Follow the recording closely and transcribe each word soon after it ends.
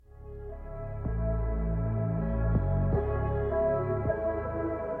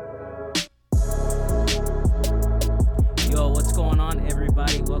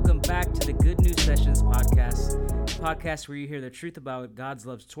to Good News Sessions podcast where you hear the truth about God's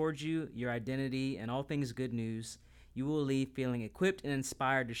love towards you, your identity, and all things good news. You will leave feeling equipped and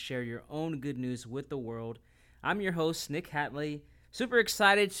inspired to share your own good news with the world. I'm your host, Nick Hatley. Super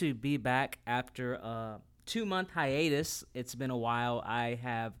excited to be back after a 2-month hiatus. It's been a while. I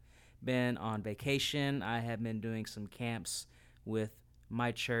have been on vacation. I have been doing some camps with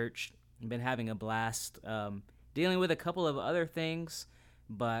my church. I've been having a blast, dealing with a couple of other things,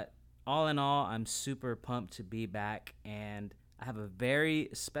 but all in all, I'm super pumped to be back, and I have a very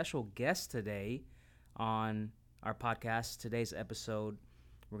special guest today on our podcast. Today's episode,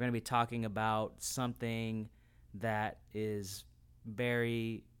 we're going to be talking about something that is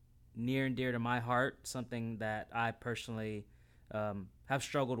very near and dear to my heart, something that I personally have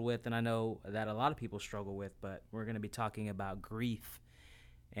struggled with, and I know that a lot of people struggle with, but we're going to be talking about grief.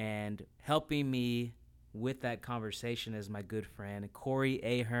 And helping me with that conversation is my good friend, Corey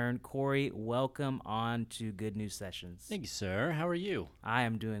Ahern. Corey, welcome on to Good News Sessions. Thank you, sir. How are you? I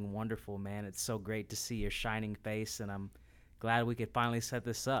am doing wonderful, man. It's so great to see your shining face, and I'm glad we could finally set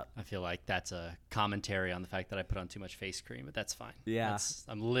this up. I feel like that's a commentary on the fact that I put on too much face cream, but that's fine. Yeah.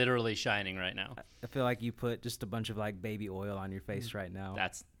 I'm literally shining right now. I feel like you put just a bunch of like baby oil on your face right now.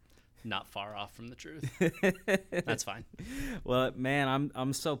 That's not far off from the truth. That's fine. Well, man,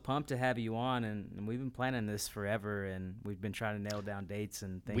 I'm so pumped to have you on, and we've been planning this forever, and we've been trying to nail down dates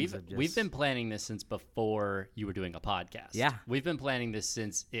and things. We've been planning this since before you were doing a podcast. Yeah. We've been planning this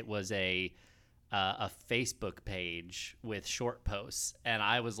since it was a Facebook page with short posts, and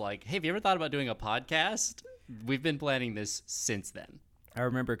I was like, hey, have you ever thought about doing a podcast? We've been planning this since then. I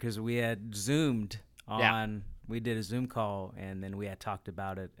remember because we had Zoomed on, we did a Zoom call, and then we had talked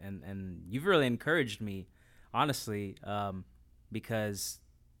about it, and you've really encouraged me, honestly, because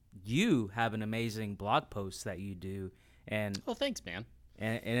you have an amazing blog post that you do, and Oh, thanks, man.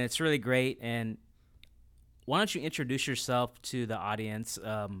 and it's really great. And why don't you introduce yourself to the audience?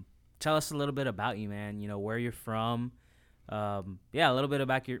 Tell us a little bit about you, man. You know, where you're from. A little bit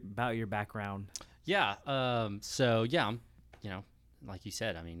about your background. Yeah. I'm, like you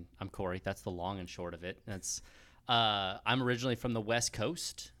said, I mean, I'm Corey. That's the long and short of it. I'm originally from the West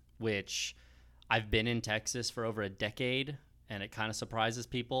Coast, which I've been in Texas for over a decade, and it kind of surprises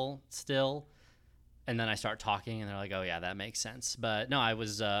people still. And then I start talking, and they're like, oh, yeah, that makes sense. But no, I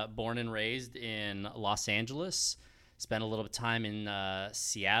was born and raised in Los Angeles, spent a little bit of time in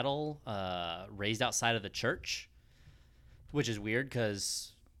Seattle, raised outside of the church, which is weird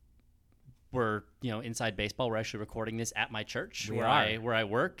because we're, inside baseball. We're actually recording this at my church where I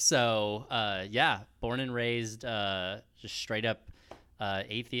work. So, born and raised just straight up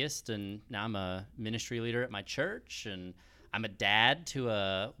atheist, and now I'm a ministry leader at my church, and I'm a dad to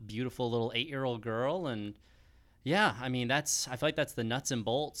a beautiful little 8-year-old girl, and yeah, I mean, I feel like that's the nuts and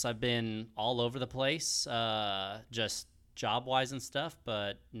bolts. I've been all over the place, just job-wise and stuff,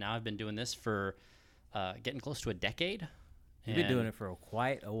 but now I've been doing this for getting close to a decade. You've been doing it for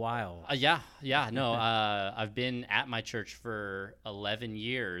quite a while. I've been at my church for 11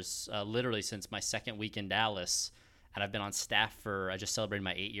 years, literally since my second week in Dallas, and I've been on staff I just celebrated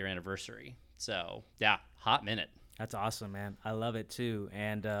my 8-year anniversary. So, yeah, hot minute. That's awesome, man. I love it too.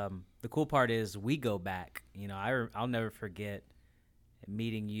 And the cool part is we go back. I'll never forget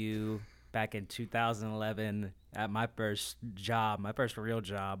meeting you back in 2011 at my first real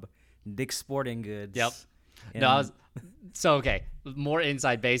job, Dick's Sporting Goods. Yep. Okay, more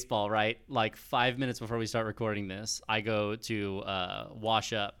inside baseball, right? Like 5 minutes before we start recording this, I go to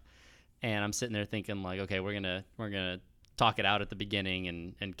wash up, and I'm sitting there thinking like, okay, we're gonna talk it out at the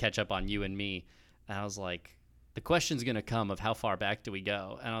beginning and catch up on you and me. And I was like, the question's gonna come of how far back do we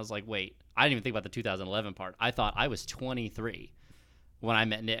go? And I was like, wait, I didn't even think about the 2011 part. I thought I was 23 when I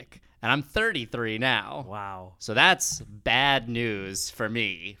met Nick, and I'm 33 now. Wow. So that's bad news for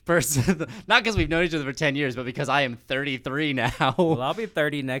me. First, not because we've known each other for 10 years, but because I am 33 now. Well, I'll be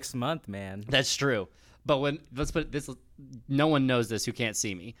 30 next month, man. That's true. But let's put this, no one knows this who can't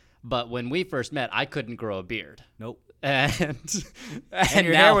see me. But when we first met, I couldn't grow a beard. Nope. And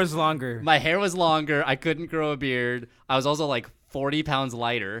your hair was longer. My hair was longer. I couldn't grow a beard. I was also like 40 pounds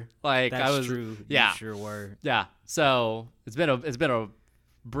lighter. Like That's I was true. Yeah. You sure were. Yeah. So it's been a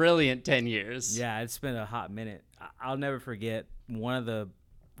brilliant 10 years. Yeah, it's been a hot minute. I'll never forget one of the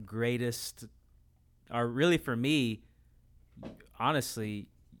greatest, or really for me, honestly,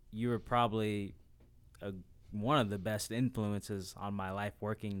 you were probably one of the best influences on my life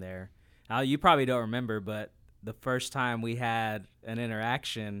working there. Now, you probably don't remember, but the first time we had an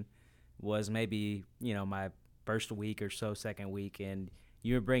interaction was maybe, my first week or so, second week, and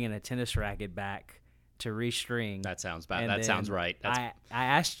you were bringing a tennis racket back to restring. That sounds bad. And That sounds then right. I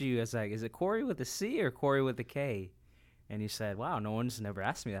asked you, I was like, is it Corey with a C or Corey with a K? And you said, wow, no one's never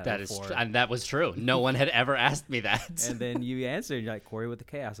asked me that before. And that was true. No one had ever asked me that. And then you answered, you're like, Corey with a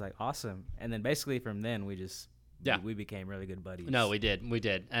K. I was like, awesome. And then basically from then we just we became really good buddies. No, we did.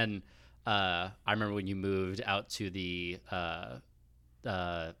 And I remember when you moved out to the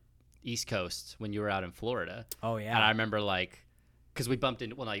East Coast when you were out in Florida. Oh, yeah. And I remember because we bumped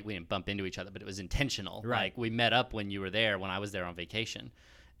into, we didn't bump into each other, but it was intentional. Right. Like we met up when you were there, when I was there on vacation.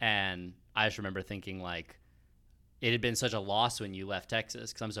 And I just remember thinking it had been such a loss when you left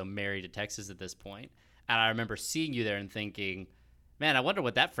Texas because I'm so married to Texas at this point. And I remember seeing you there and thinking, man, I wonder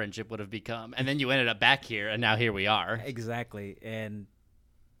what that friendship would have become. And then you ended up back here, and now here we are. Exactly. And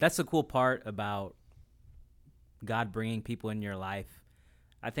that's the cool part about God bringing people in your life.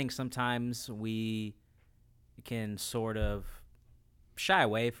 I think sometimes we can sort of shy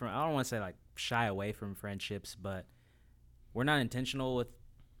away from, I don't want to say shy away from friendships, but we're not intentional with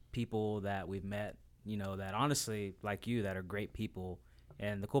people that we've met, that honestly, like you, that are great people.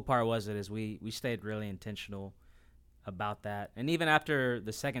 And the cool part is we stayed really intentional about that. And even after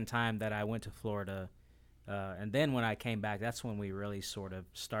the second time that I went to Florida, and then when I came back, that's when we really sort of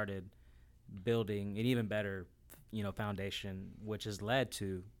started building an even better, foundation, which has led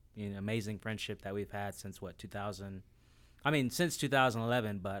to an amazing friendship that we've had since since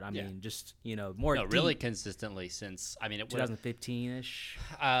 2011, but just, more. No, really consistently since, 2015-ish.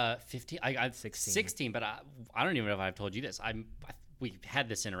 15, 16, but I don't even know if I've told you this. We had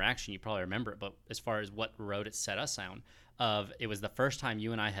this interaction, you probably remember it, but as far as what road it set us on, it was the first time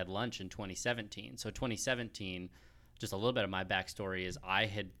you and I had lunch in 2017. So 2017, just a little bit of my backstory is I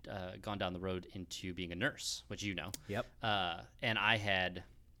had gone down the road into being a nurse, which you know. Yep. And I had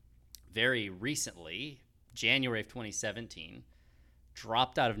very recently, January of 2017,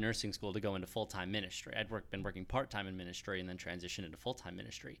 dropped out of nursing school to go into full-time ministry. I'd been working part-time in ministry and then transitioned into full-time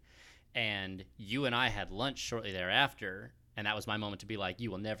ministry. And you and I had lunch shortly thereafter, and that was my moment to be like, you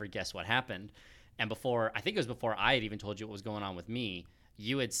will never guess what happened. And I think it was before I had even told you what was going on with me,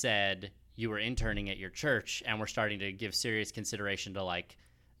 you had said you were interning at your church and were starting to give serious consideration to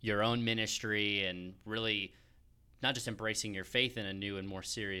your own ministry and really not just embracing your faith in a new and more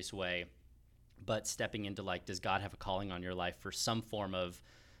serious way, but stepping into does God have a calling on your life for some form of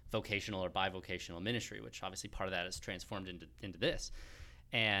vocational or bivocational ministry, which obviously part of that is transformed into this.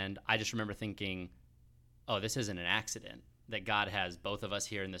 And I just remember thinking, oh, this isn't an accident, that God has both of us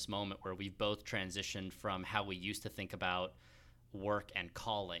here in this moment where we've both transitioned from how we used to think about work and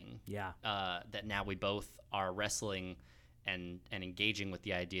calling. Yeah. That now we both are wrestling and engaging with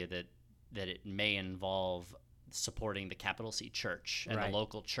the idea that it may involve supporting the capital C church and right. the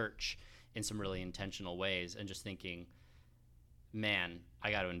local church in some really intentional ways, and just thinking, man,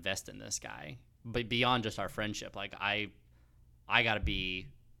 I got to invest in this guy. But beyond just our friendship, I got to be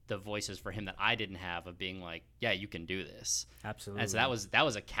the voices for him that I didn't have, of being yeah, you can do this. Absolutely. And so that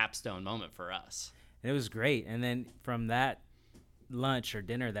was a capstone moment for us. And it was great. And then from that lunch or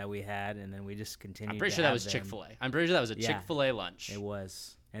dinner that we had, and then we just continued. I'm pretty sure that was Chick-fil-A. I'm pretty sure that was a Chick-fil-A lunch. It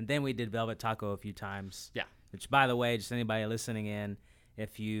was. And then we did Velvet Taco a few times. Yeah. Which, by the way, just anybody listening in,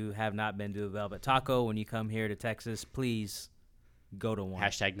 if you have not been to a Velvet Taco, when you come here to Texas, please go to one.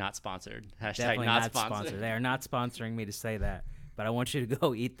 Hashtag not sponsored. Hashtag Definitely not sponsored. They are not sponsoring me to say that, but I want you to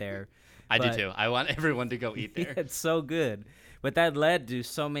go eat there. I do too. I want everyone to go eat there. Yeah, it's so good. But that led to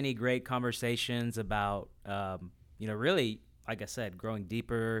so many great conversations about, really, like I said, growing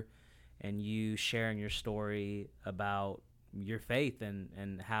deeper, and you sharing your story about your faith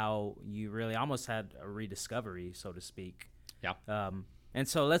and how you really almost had a rediscovery, so to speak. Yeah. And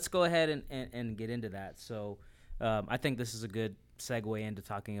so let's go ahead and get into that. So I think this is a good segue into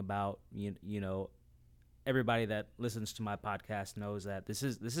talking about, everybody that listens to my podcast knows that this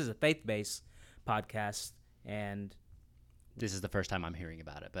is a faith-based podcast, and this is the first time I'm hearing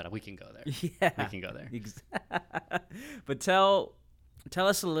about it, but we can go there. Yeah. We can go there. But tell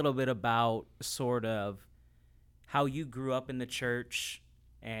us a little bit about sort of how you grew up in the church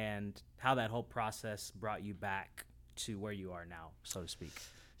and how that whole process brought you back to where you are now, so to speak.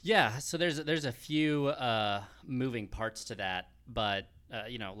 Yeah, so there's a few moving parts to that, but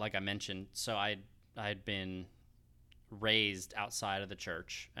like I mentioned, so I'd been raised outside of the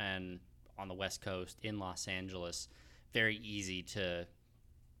church and on the West Coast in Los Angeles. Very easy to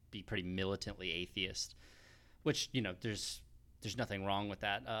be pretty militantly atheist, which there's nothing wrong with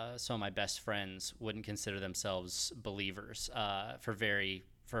that. Some of my best friends wouldn't consider themselves believers for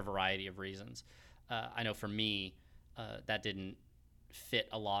a variety of reasons. I know for me, that didn't fit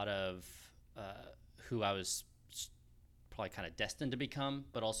a lot of who I was probably kind of destined to become,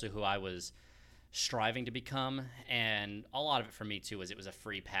 but also who I was striving to become. And a lot of it for me too was it was a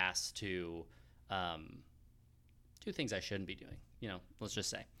free pass to do things I shouldn't be doing, let's just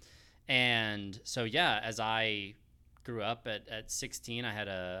say. And so, yeah, as I grew up at 16, I had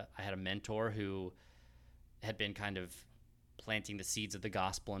a mentor who had been kind of planting the seeds of the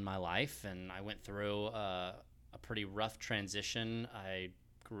gospel in my life. And I went through a pretty rough transition.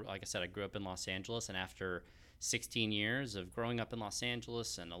 Like I said, I grew up in Los Angeles, and after 16 years of growing up in Los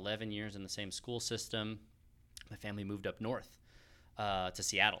Angeles and 11 years in the same school system, my family moved up north to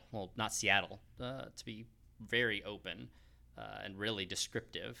Seattle. Well, not Seattle, to be very open and really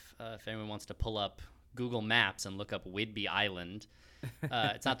descriptive. If anyone wants to pull up Google Maps and look up Whidbey Island,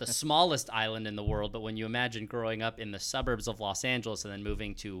 it's not the smallest island in the world, but when you imagine growing up in the suburbs of Los Angeles and then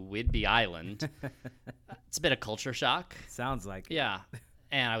moving to Whidbey Island, it's a bit of culture shock. Sounds like it. Yeah.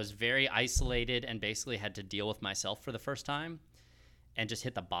 And I was very isolated and basically had to deal with myself for the first time and just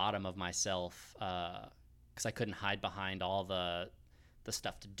hit the bottom of myself because I couldn't hide behind all the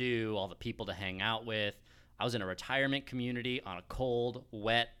stuff to do, all the people to hang out with. I was in a retirement community on a cold,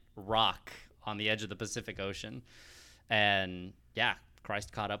 wet rock on the edge of the Pacific Ocean. And yeah,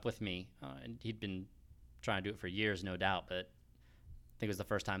 Christ caught up with me. And he'd been trying to do it for years, no doubt. But I think it was the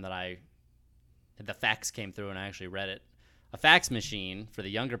first time that the fax came through and I actually read it. A fax machine, for the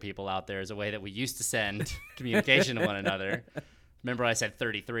younger people out there, is a way that we used to send communication to one another. Remember I said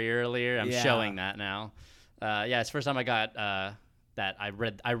 33 earlier? I'm showing that now. It's the first time I got that.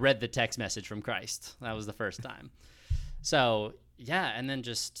 I read the text message from Christ. That was the first time. So, yeah, and then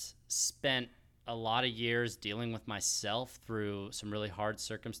just spent a lot of years dealing with myself through some really hard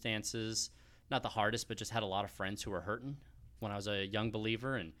circumstances. Not the hardest, but just had a lot of friends who were hurting when I was a young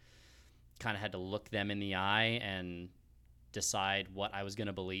believer and kind of had to look them in the eye and decide what I was going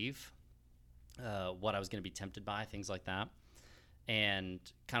to believe, what I was going to be tempted by, things like that. And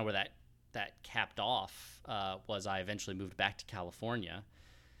kind of where that capped off was I eventually moved back to California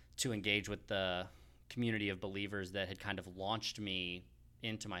to engage with the community of believers that had kind of launched me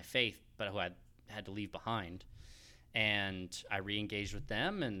into my faith, but who I had to leave behind. And I re-engaged with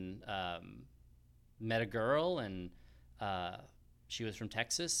them and met a girl, and she was from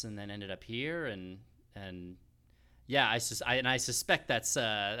Texas and then ended up here. And yeah, I suspect that's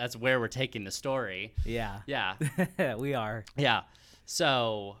where we're taking the story. Yeah. Yeah. We are. Yeah.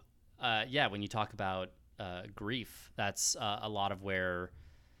 So, when you talk about grief, that's a lot of where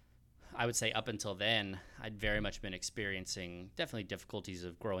I would say up until then, I'd very much been experiencing definitely difficulties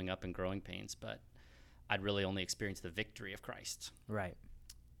of growing up and growing pains, but I'd really only experienced the victory of Christ. Right.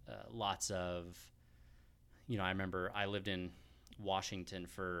 Lots of, I remember I lived in Washington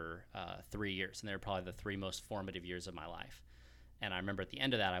for 3 years, and they were probably the 3 most formative years of my life. And I remember at the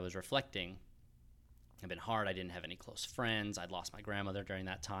end of that, I was reflecting. It'd been hard. I didn't have any close friends. I'd lost my grandmother during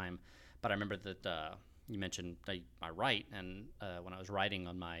that time. But I remember that you mentioned I write, and when I was writing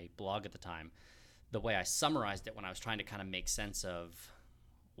on my blog at the time, the way I summarized it when I was trying to kind of make sense of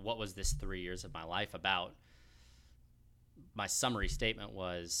what was this 3 years of my life about, my summary statement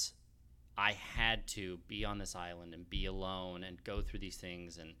was, I had to be on this island and be alone and go through these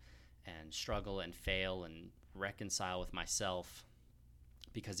things and struggle and fail and reconcile with myself,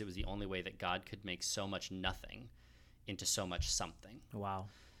 because it was the only way that God could make so much nothing into so much something. Wow.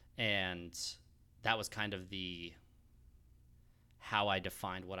 And that was kind of how I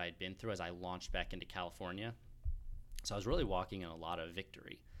defined what I'd been through as I launched back into California. So I was really walking in a lot of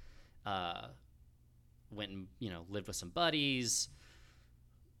victory. Went and, lived with some buddies,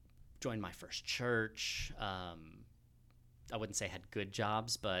 joined my first church. I wouldn't say had good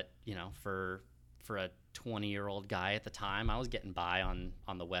jobs, but for a 20-year-old guy at the time, I was getting by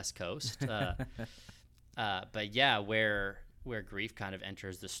on the West Coast. But yeah, where grief kind of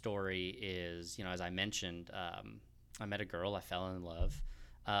enters the story is, as I mentioned, I met a girl, I fell in love,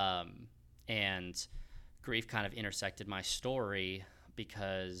 and grief kind of intersected my story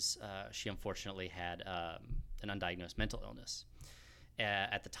because she unfortunately had an undiagnosed mental illness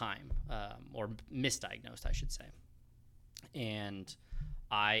at the time, or misdiagnosed, I should say. And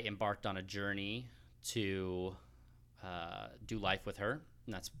I embarked on a journey to do life with her,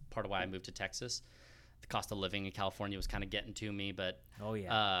 and that's part of why I moved to Texas. The cost of living in California was kind of getting to me, but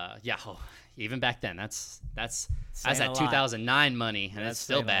even back then, that's that 2009 money, and it's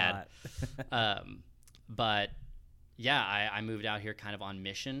still bad. But yeah, I moved out here kind of on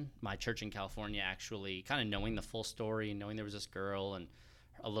mission. My church in California, actually, kind of knowing the full story, knowing there was this girl and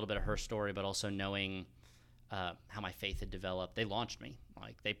a little bit of her story, but also knowing how my faith had developed. They launched me.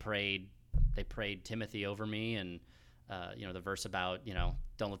 Like they prayed Timothy over me, and the verse about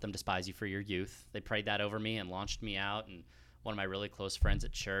don't let them despise you for your youth. They prayed that over me and launched me out and one of my really close friends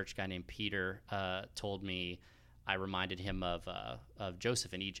at church, a guy named Peter, told me I reminded him of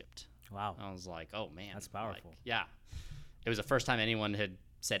Joseph in Egypt. Wow. I was like, oh man, That's powerful. Like, yeah. It was the first time anyone had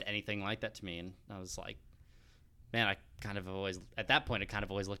said anything like that to me. And I was like, man, I kind of always, at that point, I kind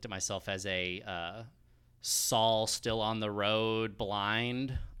of always looked at myself as a Saul still on the road,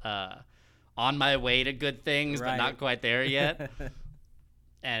 blind, on my way to good things, but not quite there yet.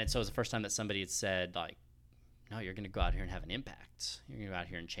 And so it was the first time that somebody had said, like, no, you're going to go out here and have an impact. You're going to go out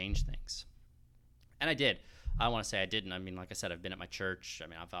here and change things. And I did. I want to say I didn't. I mean, like I said, I've been at my church. I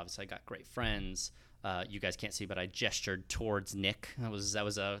mean, I've obviously got great friends. You guys can't see, but I gestured towards Nick. That was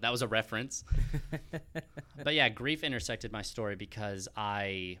a reference. But yeah, grief intersected my story because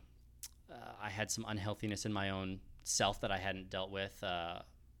I had some unhealthiness in my own self that I hadn't dealt with. A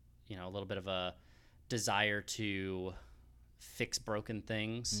little bit of a desire to fix broken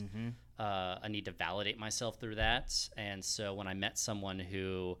things, a need to validate myself through that. And so when I met someone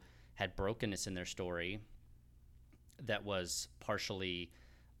who had brokenness in their story that was partially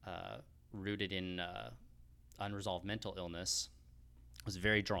rooted in unresolved mental illness, I was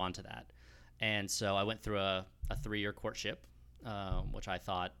very drawn to that. And so I went through a 3-year courtship, which I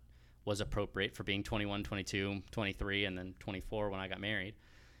thought was appropriate for being 21, 22, 23, and then 24 when I got married.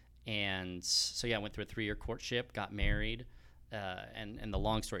 And so, yeah, I went through a 3-year courtship, got married, and the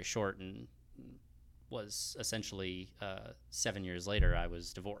long story short was essentially 7 years later, I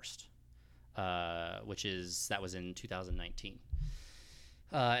was divorced, that was in 2019.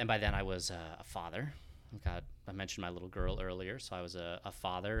 And by then I was a father. I mentioned my little girl earlier, so I was a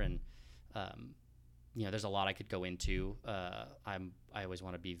father, and there's a lot I could go into. I always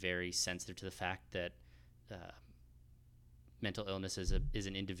want to be very sensitive to the fact that mental illness is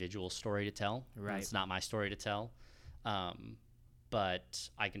an individual story to tell. Right. It's not my story to tell. But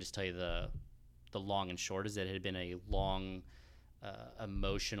I can just tell you the long and short is that it had been a long,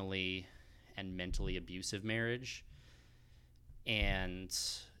 emotionally and mentally abusive marriage. And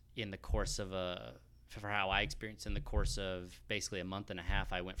in the course of for how I experienced in the course of basically a month and a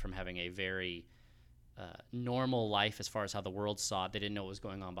half, I went from having a very normal life as far as how the world saw it. They didn't know what was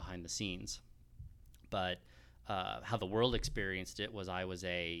going on behind the scenes. But how the world experienced it was I was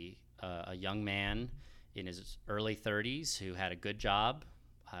a young man in his early 30s who had a good job.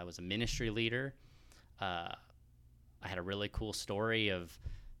 I was a ministry leader. I had a really cool story of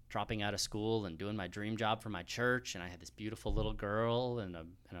dropping out of school and doing my dream job for my church, and I had this beautiful little girl and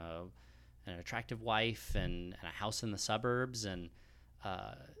an attractive wife and a house in the suburbs. And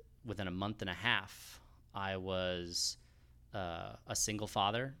within a month and a half, I was a single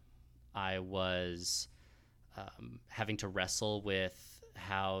father. I was having to wrestle with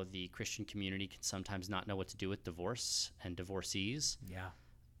how the Christian community can sometimes not know what to do with divorce and divorcees. Yeah.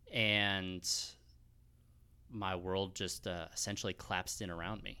 And my world just essentially collapsed in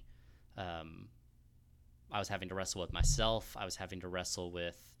around me. I was having to wrestle with myself. I was having to wrestle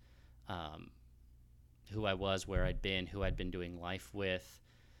with who I was, where I'd been, who I'd been doing life with.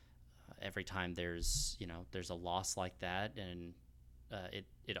 Every time there's a loss like that, and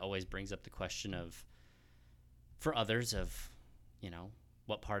it always brings up the question of, for others, of,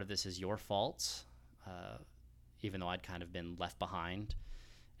 what part of this is your fault, even though I'd kind of been left behind.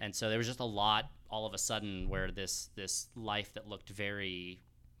 And so there was just a lot all of a sudden where this life that looked very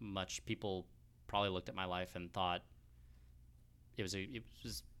much, people probably looked at my life and thought it was I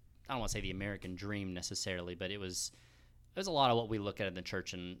don't want to say the American dream necessarily, but it was a lot of what we look at in the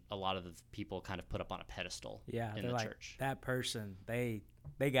church, and a lot of the people kind of put up on a pedestal in the church. That person, they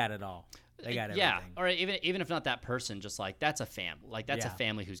got it all. They got everything. Yeah, or even if not that person, just like that's a family. Like that's a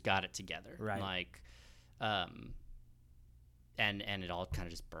family who's got it together. Right. Like, and it all kind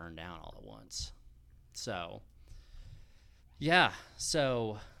of just burned down all at once. So, yeah.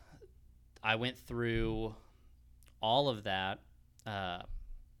 So I went through all of that,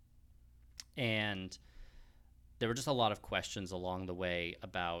 and there were just a lot of questions along the way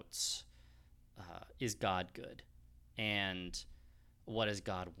about is God good, and what does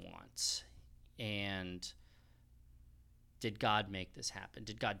God want, and did God make this happen?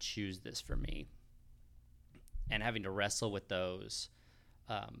 Did God choose this for me? And having to wrestle with those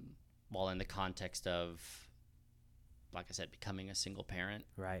while in the context of, like I said, becoming a single parent,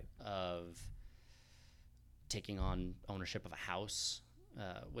 right? Of taking on ownership of a house,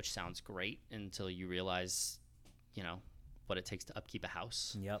 which sounds great until you realize, what it takes to upkeep a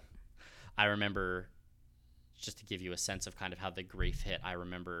house. Yep. I remember, just to give you a sense of kind of how the grief hit, I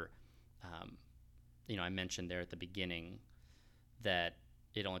remember, I mentioned there at the beginning that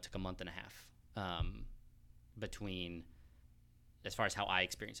it only took a month and a half between, as far as how I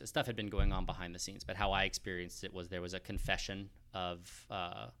experienced it, stuff had been going on behind the scenes, but how I experienced it was there was a confession of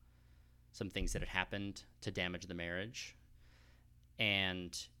some things that had happened to damage the marriage.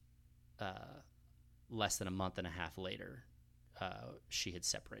 And less than a month and a half later, she had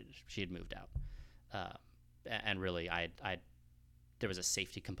separated. She had moved out. And really, there was a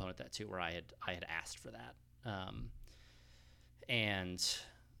safety component to that too, where I had asked for that. And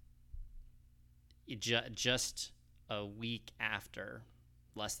just a week after,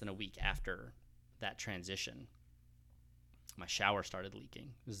 less than a week after that transition, my shower started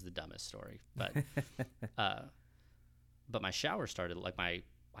leaking. This is the dumbest story, but but my shower started, like, I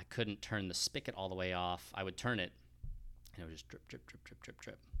couldn't turn the spigot all the way off. I would turn it, and it would just drip, drip, drip, drip, drip,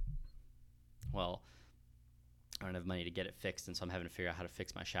 drip. Well, I don't have money to get it fixed, and so I'm having to figure out how to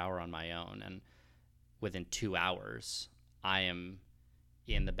fix my shower on my own. And within 2 hours, I am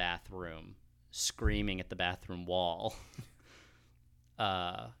in the bathroom screaming at the bathroom wall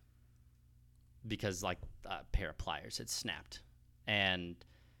because, like, a pair of pliers had snapped. And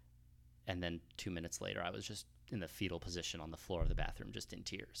then 2 minutes later, I was just in the fetal position on the floor of the bathroom, just in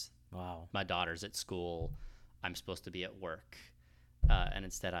tears. Wow. My daughter's at school. I'm supposed to be at work. And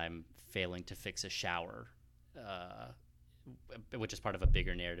instead I'm failing to fix a shower, which is part of a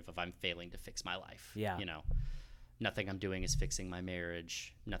bigger narrative of I'm failing to fix my life. Yeah. You know, nothing I'm doing is fixing my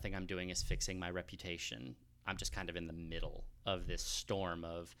marriage. Nothing I'm doing is fixing my reputation. I'm just kind of in the middle of this storm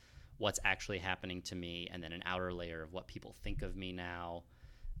of what's actually happening to me, and then an outer layer of what people think of me now.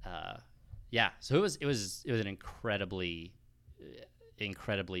 Yeah, so it was an incredibly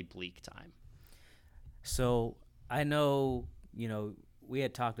bleak time. So I know, we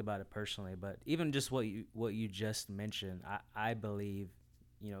had talked about it personally, but even just what you just mentioned, I believe,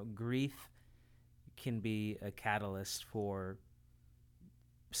 grief can be a catalyst for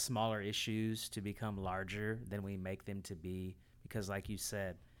smaller issues to become larger than we make them to be. Because like you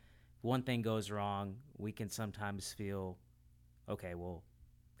said, one thing goes wrong, we can sometimes feel, okay, well,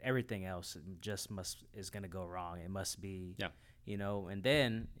 everything else just is going to go wrong. It must be, and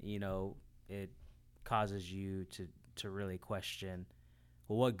then, it causes you to really question,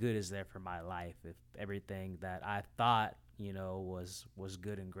 well, what good is there for my life if everything that I thought, was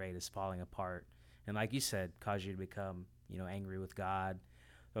good and great is falling apart? And like you said, cause you to become, angry with God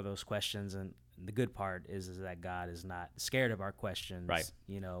or those questions. And the good part is that God is not scared of our questions, right?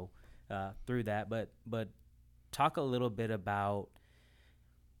 Through that. But talk a little bit about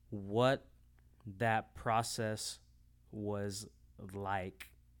what that process was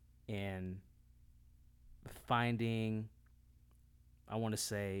like in finding, I want to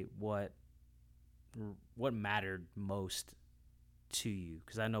say, what mattered most to you,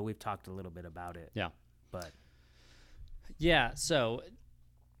 because I know we've talked a little bit about it. Yeah. But yeah, so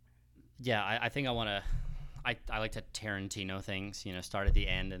I think I want to. I like to Tarantino things, start at the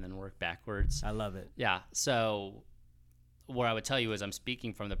end and then work backwards. I love it. Yeah. So what I would tell you is I'm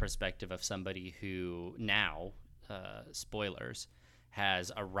speaking from the perspective of somebody who now, spoilers,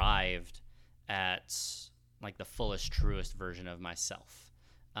 has arrived at like the fullest, truest version of myself.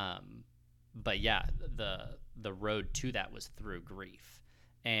 But yeah, the road to that was through grief.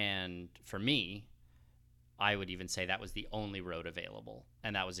 And for me, I would even say that was the only road available.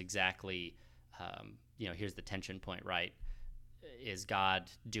 And that was exactly, here's the tension point, right? Is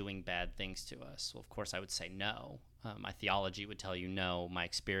God doing bad things to us? Well, of course I would say no. My theology would tell you no. My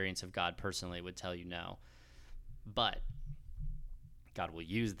experience of God personally would tell you no. But God will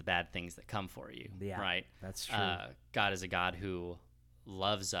use the bad things that come for you, right? That's true. God is a God who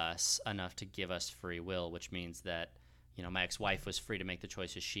loves us enough to give us free will, which means that, my ex-wife was free to make the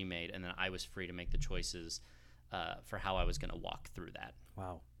choices she made, and then I was free to make the choices for how I was going to walk through that.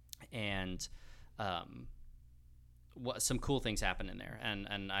 Wow. And some cool things happen in there,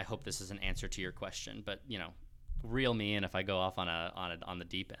 and I hope this is an answer to your question, but reel me in if I go off on the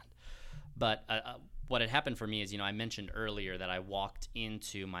deep end. But what had happened for me is, I mentioned earlier that I walked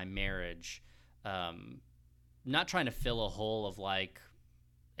into my marriage not trying to fill a hole of like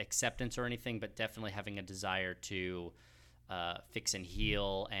acceptance or anything, but definitely having a desire to fix and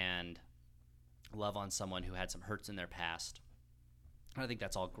heal and love on someone who had some hurts in their past. And I think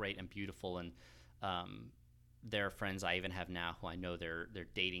that's all great and beautiful, and there are friends I even have now who I know they're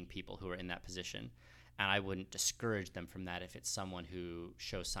dating people who are in that position, and I wouldn't discourage them from that if it's someone who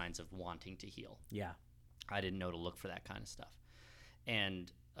shows signs of wanting to heal. Yeah. I didn't know to look for that kind of stuff.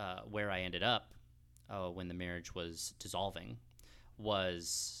 And where I ended up when the marriage was dissolving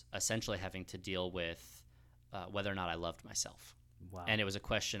was essentially having to deal with whether or not I loved myself. Wow. And it was a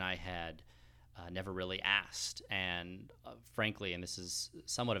question I had never really asked. And frankly, and this is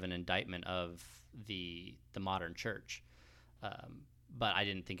somewhat of an indictment of the modern church, But I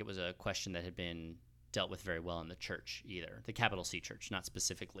didn't think it was a question that had been dealt with very well in the church either, the capital C church, not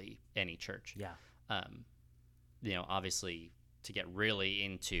specifically any church. Yeah. Obviously, to get really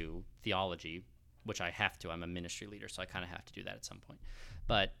into theology, which I have to, I'm a ministry leader, so I kind of have to do that at some point.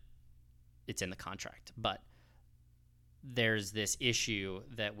 But it's in the contract. But there's this issue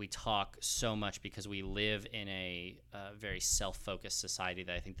that we talk so much because we live in a very self-focused society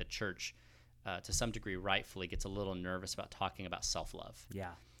that I think the church, to some degree, rightfully gets a little nervous about talking about self-love.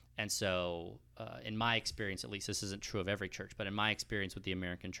 Yeah. And so in my experience, at least, this isn't true of every church, but in my experience with the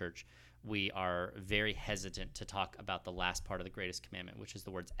American church, we are very hesitant to talk about the last part of the greatest commandment, which is the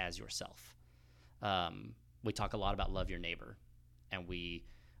words "as yourself." We talk a lot about love your neighbor, and we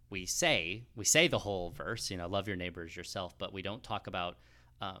say the whole verse, love your neighbor as yourself, but we don't talk about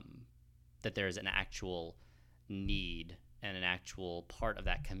that there's an actual need, and an actual part of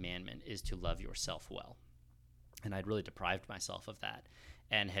that commandment is to love yourself well. And I'd really deprived myself of that,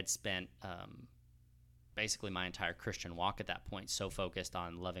 and had spent basically my entire Christian walk at that point so focused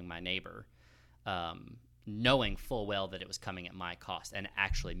on loving my neighbor, knowing full well that it was coming at my cost, and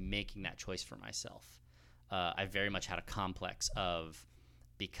actually making that choice for myself. I very much had a complex of,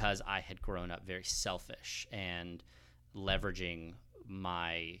 because I had grown up very selfish and leveraging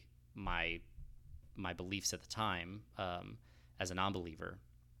my beliefs at the time as a non-believer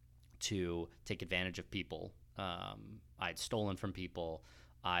to take advantage of people. I'd stolen from people.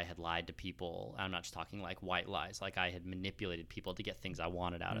 I had lied to people. I'm not just talking like white lies. Like I had manipulated people to get things I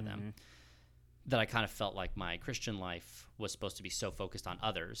wanted out of them. That I kind of felt like my Christian life was supposed to be so focused on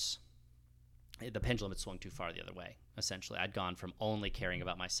others. The pendulum had swung too far the other way, essentially. I'd gone from only caring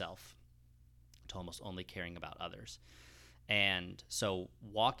about myself to almost only caring about others. And so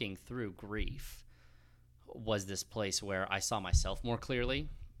walking through grief was this place where I saw myself more clearly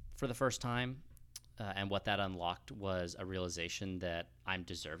for the first time. And what that unlocked was a realization that I'm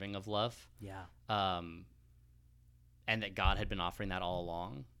deserving of love. Yeah. And that God had been offering that all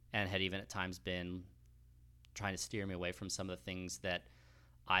along, and had even at times been trying to steer me away from some of the things that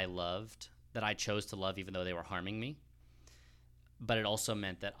I loved, that I chose to love even though they were harming me. But it also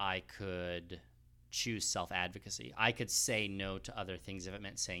meant that I could choose self-advocacy. I could say no to other things if it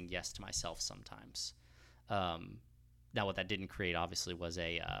meant saying yes to myself sometimes. Now, what that didn't create, obviously, was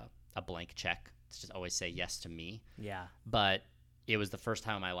a blank check to just always say yes to me. Yeah. But it was the first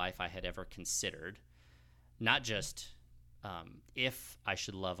time in my life I had ever considered not just if I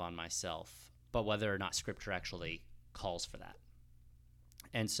should love on myself, but whether or not Scripture actually calls for that.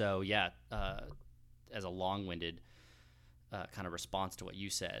 And so, as a long-winded kind of response to what you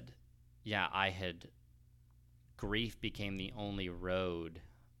said, grief became the only road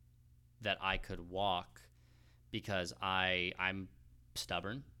that I could walk, because I'm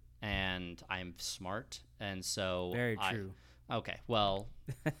stubborn and I'm smart, and so very true. Okay, well,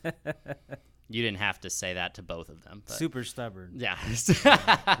 you didn't have to say that to both of them. But super stubborn. Yeah.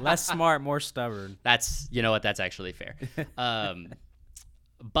 Less smart, more stubborn. That's, that's actually fair.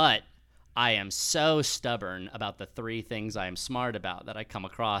 But I am so stubborn about the three things I am smart about that I come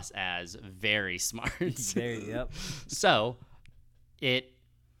across as very smart. Yep. So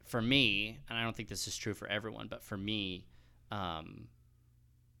for me, and I don't think this is true for everyone, but for me, I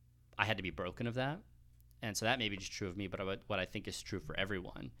had to be broken of that. And so that may be just true of me, but what I think is true for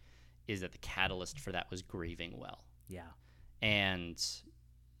everyone is that the catalyst for that was grieving well. Yeah. And,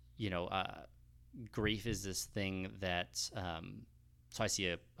 grief is this thing that, so I see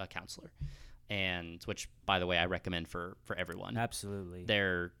a counselor, and which, by the way, I recommend for everyone. Absolutely.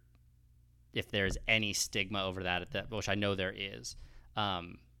 If there's any stigma over that, which I know there is,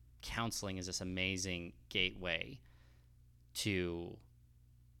 counseling is this amazing gateway to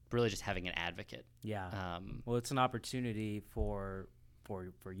really just having an advocate. Yeah. Well, it's an opportunity for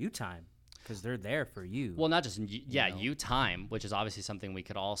you time, because they're there for you. Well, not just you time, which is obviously something we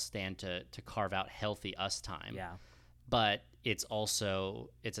could all stand to carve out healthy us time. Yeah. But it's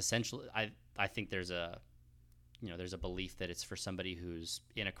essentially, I think there's a belief that it's for somebody who's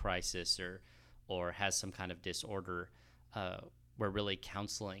in a crisis or has some kind of disorder, where really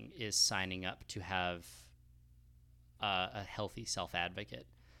counseling is signing up to have a healthy self-advocate,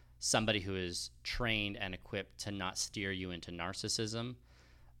 somebody who is trained and equipped to not steer you into narcissism,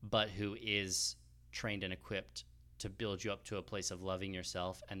 but who is trained and equipped to build you up to a place of loving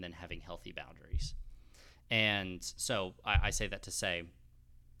yourself and then having healthy boundaries. And so I say that to say,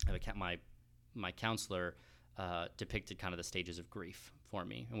 my counselor depicted kind of the stages of grief for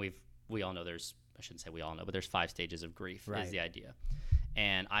me. And we all know I shouldn't say we all know, but there's 5 stages of grief, right, is the idea.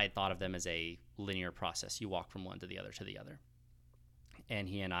 And I thought of them as a linear process. You walk from one to the other to the other. And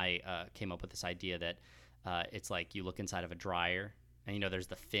he and I came up with this idea that It's like you look inside of a dryer, and there's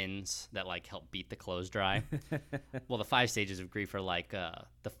the fins that like help beat the clothes dry. Well, the 5 stages of grief are like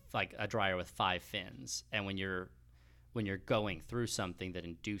like a dryer with 5 fins, and when you're going through something that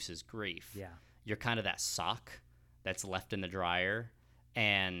induces grief, you're kind of that sock that's left in the dryer,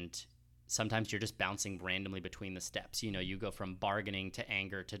 and sometimes you're just bouncing randomly between the steps. You go from bargaining to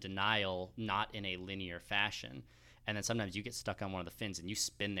anger to denial, not in a linear fashion, and then sometimes you get stuck on one of the fins and you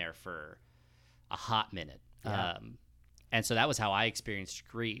spin there for a hot minute. And so that was how I experienced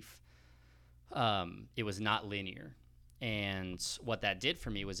grief. It was not linear. And what that did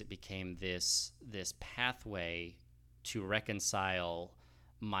for me was it became this pathway to reconcile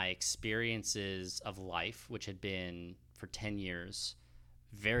my experiences of life, which had been for 10 years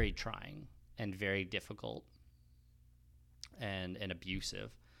very trying and very difficult and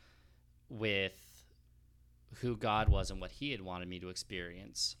abusive, with who God was and what he had wanted me to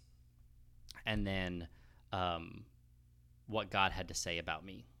experience. And then what God had to say about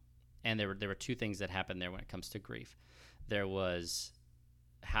me. And there were 2 things that happened there when it comes to grief. There was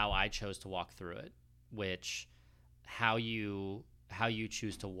how I chose to walk through it, which how you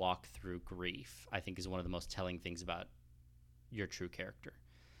choose to walk through grief, I think, is one of the most telling things about your true character.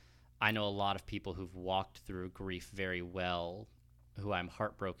 I know a lot of people who've walked through grief very well, who I'm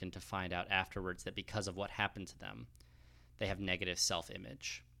heartbroken to find out afterwards that because of what happened to them, they have negative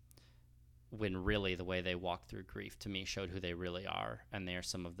self-image, when really the way they walked through grief to me showed who they really are, and they are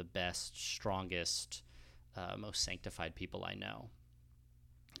some of the best, strongest, most sanctified people I know.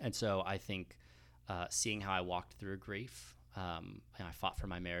 And so I think seeing how I walked through grief, and I fought for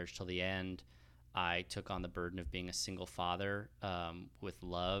my marriage till the end. I took on the burden of being a single father with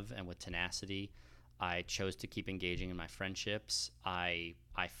love and with tenacity. I chose to keep engaging in my friendships. I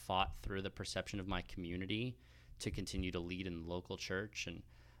fought through the perception of my community to continue to lead in the local church, and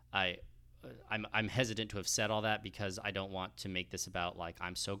I'm hesitant to have said all that because I don't want to make this about like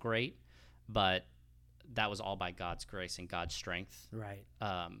I'm so great, but that was all by God's grace and God's strength. Right.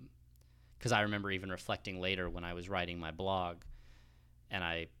 Because I remember even reflecting later when I was writing my blog, and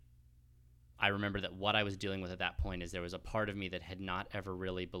I remember that what I was dealing with at that point is there was a part of me that had not ever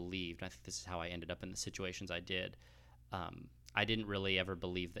really believed. I think this is how I ended up in the situations I did. I didn't really ever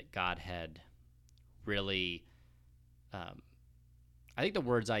believe that God had really I think the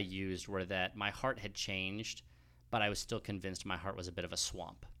words I used were that my heart had changed, but I was still convinced my heart was a bit of a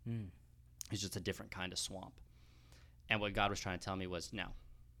swamp. It's just a different kind of swamp. And what God was trying to tell me was, no,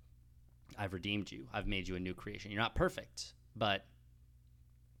 I've redeemed you. I've made you a new creation. You're not perfect, but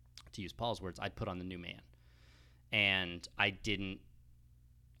to use Paul's words, I'd put on the new man. And I did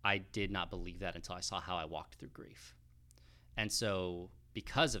not believe that until I saw how I walked through grief. And so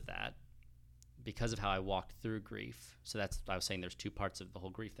because of that, because of how I walked through grief, so that's, I was saying there's 2 parts of the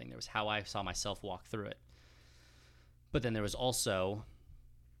whole grief thing. There was how I saw myself walk through it. But then there was also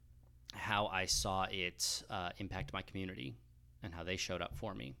how I saw it impact my community and how they showed up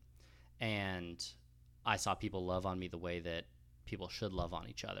for me. And I saw people love on me the way that people should love on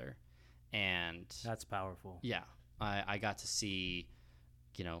each other. And that's powerful. Yeah. I got to see,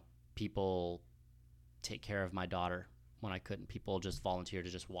 people take care of my daughter when I couldn't. People just volunteer to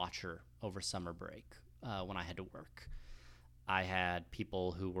just watch her over summer break when I had to work. I had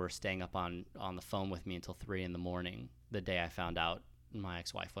people who were staying up on the phone with me until 3 a.m. the day I found out my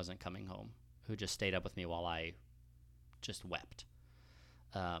ex-wife wasn't coming home, who just stayed up with me while I just wept.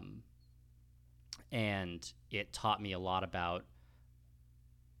 And it taught me a lot about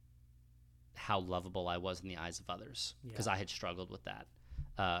how lovable I was in the eyes of others, because I had struggled with that.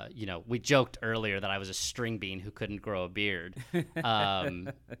 We joked earlier that I was a string bean who couldn't grow a beard.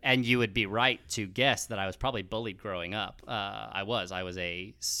 And you would be right to guess that I was probably bullied growing up. I was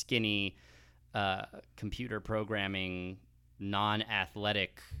a skinny, computer programming,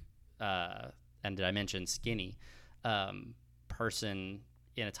 non-athletic, and did I mention skinny, person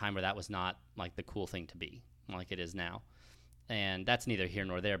in a time where that was not like the cool thing to be, like it is now. And that's neither here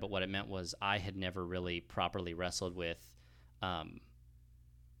nor there, but what it meant was I had never really properly wrestled with, like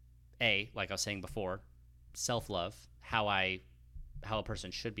I was saying before, self-love, how a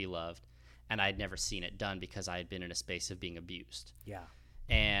person should be loved, and I had never seen it done because I had been in a space of being abused. Yeah.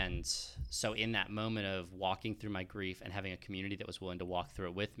 And so in that moment of walking through my grief and having a community that was willing to walk through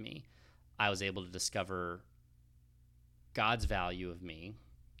it with me, I was able to discover God's value of me,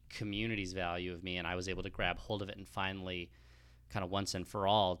 community's value of me, and I was able to grab hold of it and finally, kind of once and for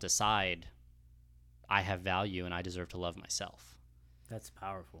all, decide I have value and I deserve to love myself. That's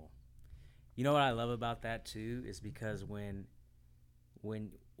powerful. You know what I love about that too is because when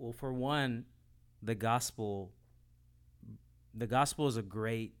for one, the gospel is a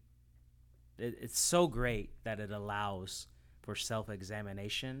great it's so great that it allows for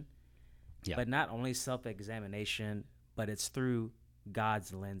self-examination, Yeah. but not only self-examination, but it's through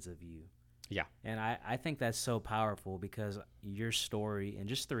God's lens of you. Yeah. And I think that's so powerful because your story and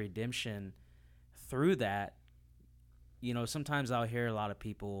just the redemption through that, sometimes I'll hear a lot of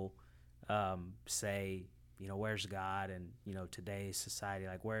people say, where's God? And, today's society,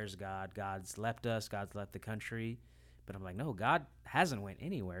 like, where's God? God's left us. God's left the country. But I'm like, no, God hasn't went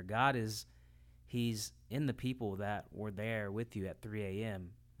anywhere. God he's in the people that were there with you at 3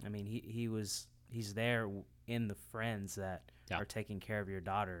 a.m. I mean, he's there in the friends that are taking care of your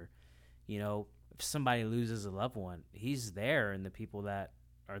daughter. If somebody loses a loved one, he's there in the people that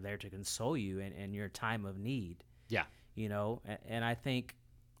are there to console you in your time of need. Yeah. And I think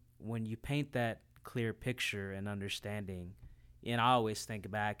when you paint that clear picture and understanding, and I always think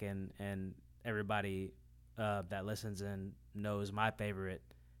back and everybody that listens and knows my favorite,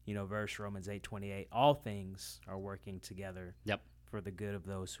 verse, Romans 8:28, all things are working together for the good of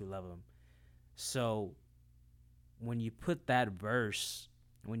those who love him. So when you put that verse,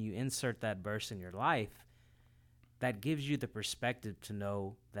 when you insert that verse in your life, that gives you the perspective to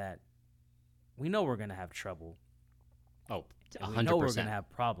know that we know we're going to have trouble. Oh, 100%. We know we're going to have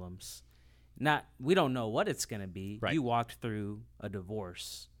problems. We don't know what it's going to be. Right. You walked through a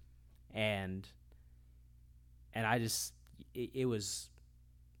divorce, and I just it was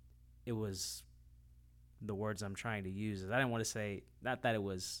the words I'm trying to use. I didn't want to say not that it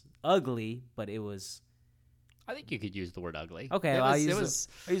was ugly, but it was. I think you could use the word ugly. Okay, I use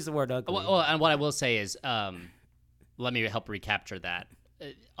the word ugly. Well, and what I will say is, let me help recapture that.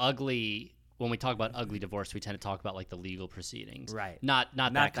 Ugly. When we talk about ugly divorce, we tend to talk about like the legal proceedings, right? Not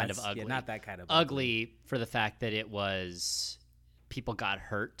that kind of ugly. Yeah, not that kind of ugly for the fact that it was people got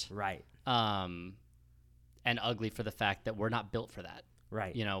hurt, right? And ugly for the fact that we're not built for that,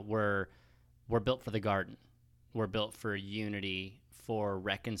 right? We're built for the garden. We're built for unity, for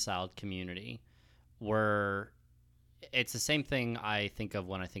reconciled community. It's the same thing I think of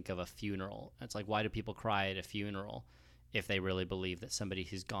when I think of a funeral. It's like, why do people cry at a funeral if they really believe that somebody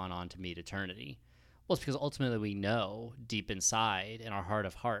has gone on to meet eternity? Well, it's because ultimately we know deep inside in our heart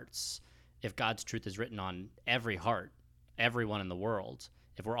of hearts, if God's truth is written on every heart, everyone in the world,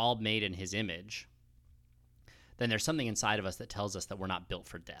 if we're all made in his image, then there's something inside of us that tells us that we're not built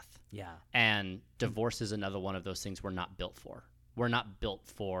for death. Yeah. And divorce is another one of those things we're not built for. We're not built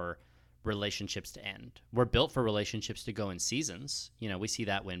for relationships to end. We're built for relationships to go in seasons. We see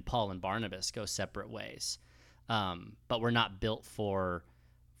that when Paul and Barnabas go separate ways. But we're not built for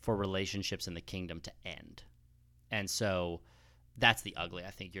relationships in the kingdom to end. And so that's the ugly I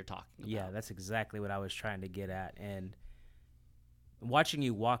think you're talking about. Yeah, that's exactly what I was trying to get at. And watching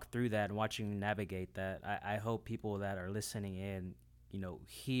you walk through that and watching you navigate that, I hope people that are listening in,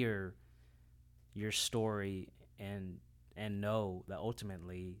 hear your story and know that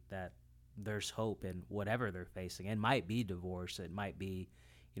ultimately that there's hope in whatever they're facing. It might be divorce. It might be,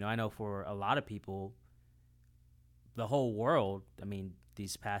 I know for a lot of people, the whole world, I mean,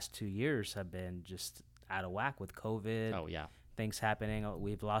 these past 2 years have been just out of whack with COVID. Oh, yeah. Things happening.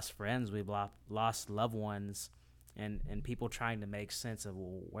 We've lost friends. We've lost loved ones. And people trying to make sense of,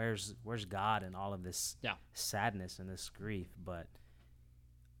 well, where's God in all of this sadness and this grief. But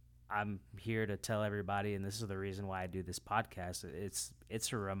I'm here to tell everybody, and this is the reason why I do this podcast,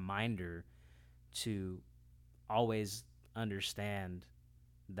 it's a reminder to always understand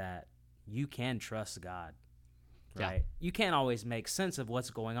that you can trust God, right? Yeah. You can't always make sense of what's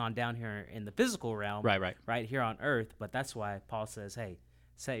going on down here in the physical realm, right here on earth, but that's why Paul says, hey,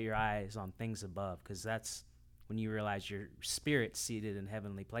 set your eyes on things above, because that's when you realize your spirit's seated in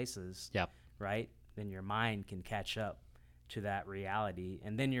heavenly places, right? Then your mind can catch up to that reality,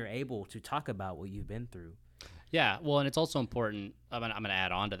 and then you're able to talk about what you've been through. Yeah, well, and it's also important, I'm going to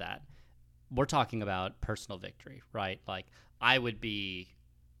add on to that. We're talking about personal victory, right? Like, I would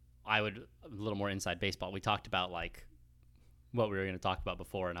a little more inside baseball. We talked about, like, what we were going to talk about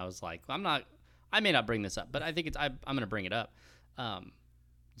before, and I was like, I may not bring this up, but I think I'm going to bring it up.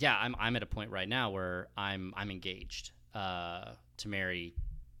 Yeah, I'm at a point right now where I'm engaged to marry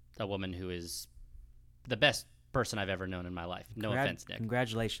a woman who is the best person I've ever known in my life. No offense, Nick.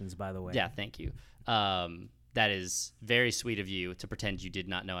 Congratulations, by the way. Yeah, thank you. That is very sweet of you to pretend you did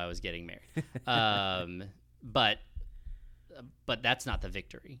not know I was getting married. But that's not the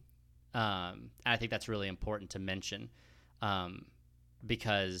victory. And I think that's really important to mention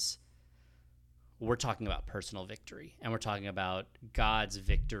because we're talking about personal victory, and we're talking about God's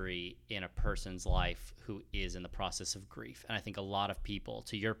victory in a person's life who is in the process of grief. And I think a lot of people,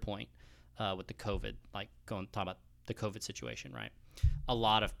 to your point, with the COVID, talk about the COVID situation, right? A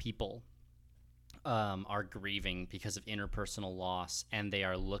lot of people are grieving because of interpersonal loss, and they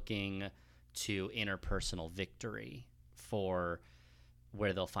are looking to interpersonal victory for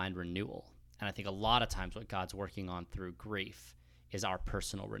where they'll find renewal. And I think a lot of times what God's working on through grief is our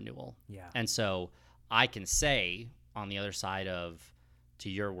personal renewal. Yeah. And so I can say on the other side of, to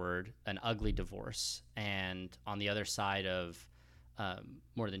your word, an ugly divorce, and on the other side of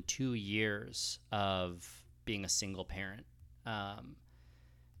more than 2 years of being a single parent,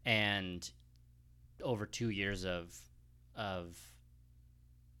 and over 2 years of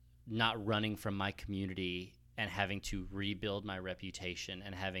not running from my community and having to rebuild my reputation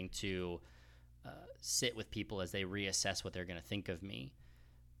and having to sit with people as they reassess what they're going to think of me,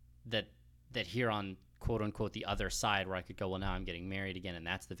 that here on quote unquote the other side where I could go, well, now I'm getting married again and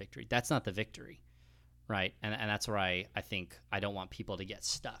that's the victory. That's not the victory, right? And that's where I think I don't want people to get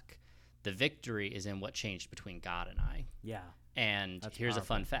stuck. The victory is in what changed between God and I. Yeah. And That's here's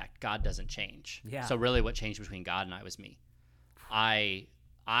powerful. a fun fact. God doesn't change. Yeah. So really what changed between God and I was me. I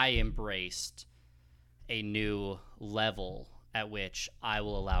embraced a new level at which I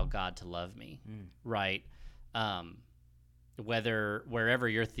will allow God to love me, right? Wherever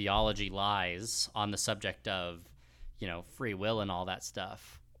your theology lies on the subject of, free will and all that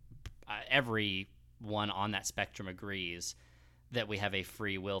stuff, everyone on that spectrum agrees that we have a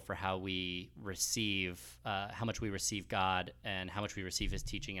free will for how we receive, how much we receive God and how much we receive his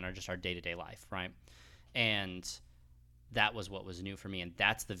teaching in our day-to-day life, right? And that was what was new for me, and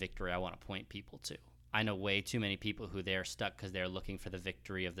that's the victory I want to point people to. I know way too many people who they're stuck because they're looking for the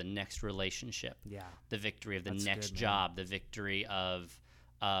victory of the next relationship, the victory of the next good, job, the victory of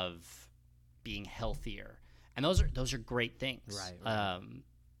being healthier, and those are great things. Right.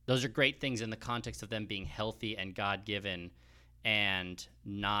 Those are great things in the context of them being healthy and God-given, and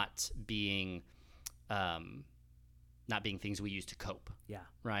not being things we use to cope. Yeah.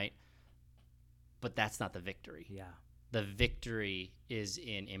 Right. But that's not the victory. Yeah. The victory is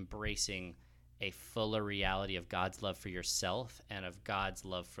in embracing a fuller reality of God's love for yourself and of God's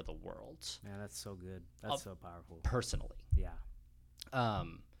love for the world. Man, that's so good. That's so powerful. Personally. Yeah.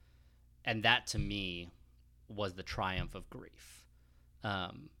 And that to me was the triumph of grief.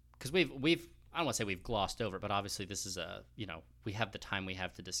 Because we've I don't want to say we've glossed over it, but obviously this is we have the time we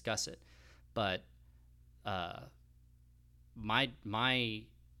have to discuss it. But my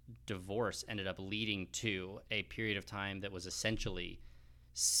divorce ended up leading to a period of time that was essentially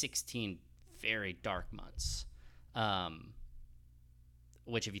 16 very dark months,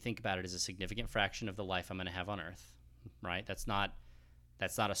 which, if you think about it, is a significant fraction of the life I'm going to have on Earth, right? That's not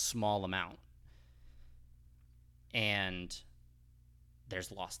a small amount. And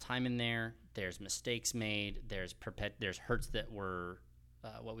there's lost time in there. There's mistakes made. There's hurts that were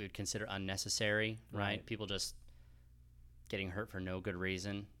what we would consider unnecessary, right? People just getting hurt for no good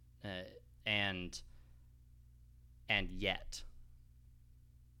reason, and yet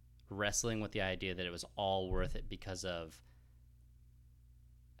wrestling with the idea that it was all worth it because of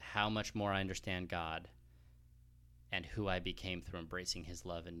how much more I understand God and who I became through embracing his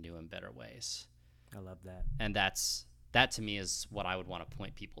love in new and better ways. I love that. And that to me is what I would want to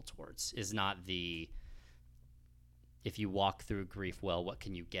point people towards, is not if you walk through grief well, what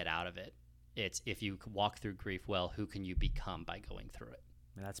can you get out of it? It's if you walk through grief well, who can you become by going through it?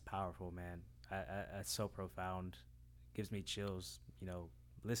 Man, that's powerful, man. That's so profound. Gives me chills,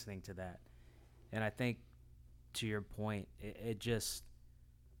 listening to that. And I think, to your point, it just,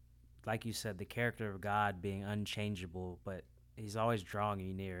 like you said, the character of God being unchangeable, but he's always drawing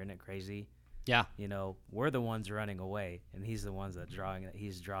you near. Isn't it crazy? Yeah. We're the ones running away, and he's the ones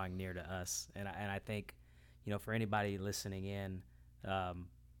he's drawing near to us. And I think, for anybody listening in,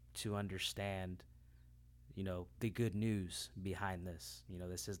 to understand, the good news behind this.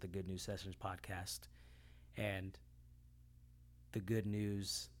 This is the Good News Sessions podcast, and the good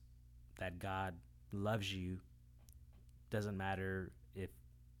news that God loves you doesn't matter if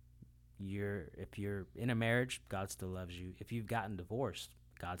you're in a marriage, God still loves you. If you've gotten divorced,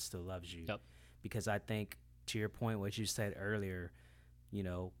 God still loves you. Yep. Because I think, to your point, what you said earlier,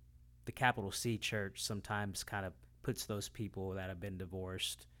 the capital C church sometimes kind of puts those people that have been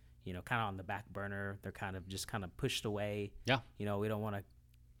divorced, kind of on the back burner. They're kind of pushed away. Yeah. We don't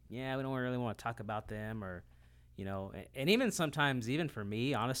really want to talk about them, or, and even sometimes, even for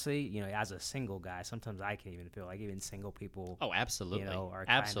me, honestly, as a single guy, sometimes I can even feel like even single people. Oh, absolutely. Are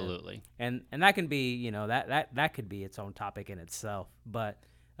absolutely. And that can be, that could be its own topic in itself, but.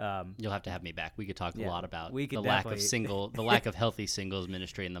 You'll have to have me back. We could talk a lot about the lack of healthy singles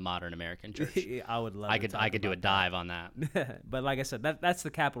ministry in the modern American church. I would love. I could do a dive on that. But like I said, that's the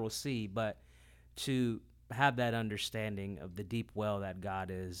capital C. But to have that understanding of the deep well that God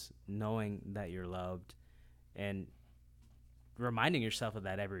is, knowing that you're loved, and reminding yourself of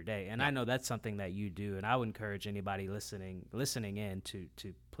that every day. And I know that's something that you do, and I would encourage anybody listening in to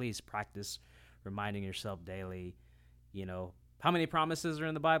please practice reminding yourself daily. You know, how many promises are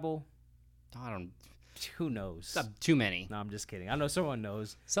in the Bible? I don't. Who knows? Too many. No, I'm just kidding. I know someone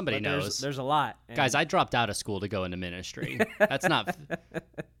knows. Somebody knows. There's a lot. Guys, I dropped out of school to go into ministry. That's not.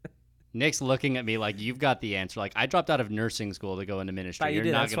 Nick's looking at me like you've got the answer. Like, I dropped out of nursing school to go into ministry. You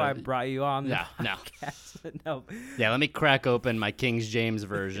did. That's why I brought you on the no. podcast. No. Yeah, let me crack open my King James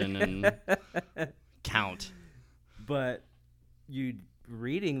version and count. But you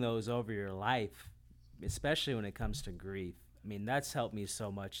reading those over your life, especially when it comes to grief, I mean, that's helped me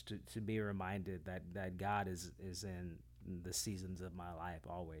so much to be reminded that God is in the seasons of my life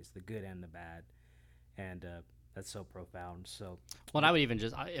always, the good and the bad. And that's so profound. So, well, I would even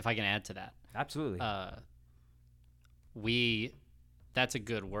just, if I can add to that. Absolutely. That's a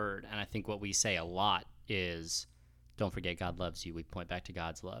good word. And I think what we say a lot is, don't forget God loves you. We point back to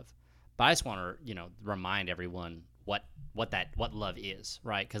God's love. But I just want to, remind everyone what love is,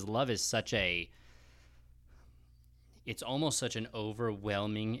 right? Because love is it's almost such an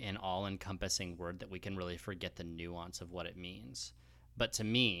overwhelming and all-encompassing word that we can really forget the nuance of what it means. But to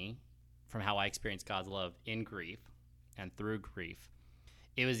me, from how I experienced God's love in grief and through grief,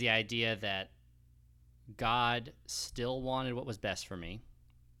 it was the idea that God still wanted what was best for me,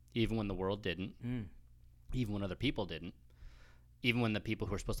 even when the world didn't, even when other people didn't, even when the people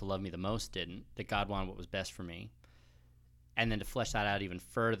who were supposed to love me the most didn't, that God wanted what was best for me. And then to flesh that out even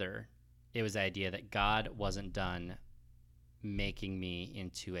further, it was the idea that God wasn't done making me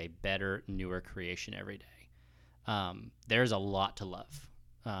into a better, newer creation every day. There's a lot to love.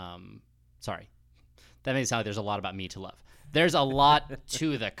 Sorry. That makes it sound like there's a lot about me to love. There's a lot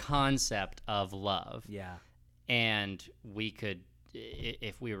to the concept of love. Yeah. And we could,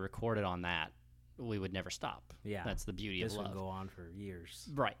 if we recorded on that, we would never stop. Yeah. That's the beauty of love. This would go on for years.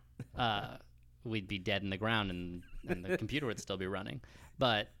 Right. We'd be dead in the ground and the computer would still be running.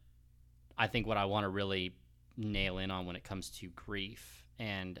 But I think what I want to really nail in on when it comes to grief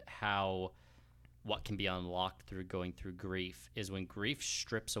and what can be unlocked through going through grief is when grief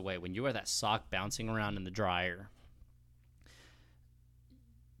strips away, when you are that sock bouncing around in the dryer,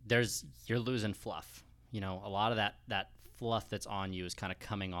 you're losing fluff. A lot of that fluff that's on you is kind of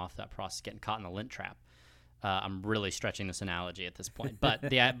coming off that process, getting caught in the lint trap. I'm really stretching this analogy at this point, but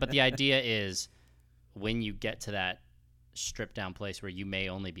the idea is when you get to that stripped down place where you may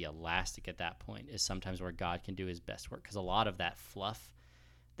only be elastic at that point is sometimes where God can do his best work, because a lot of that fluff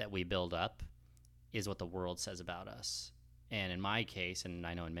that we build up is what the world says about us. And in my case, and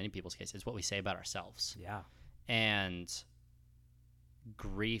I know in many people's cases, it's what we say about ourselves. Yeah. And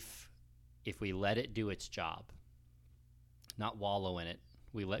grief, if we let it do its job, not wallow in it,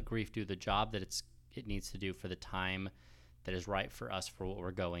 we let grief do the job that it needs to do for the time that is right for us for what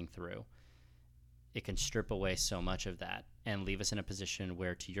we're going through, it can strip away so much of that and leave us in a position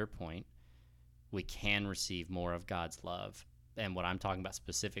where, to your point, we can receive more of God's love. And what I'm talking about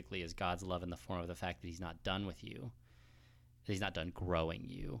specifically is God's love in the form of the fact that he's not done with you, that he's not done growing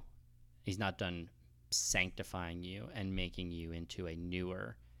you, he's not done sanctifying you and making you into a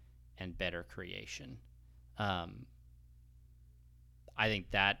newer and better creation. I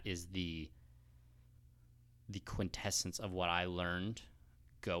think that is the quintessence of what I learned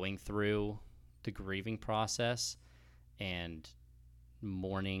going through the grieving process and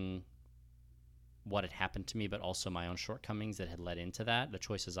mourning what had happened to me, but also my own shortcomings that had led into that, the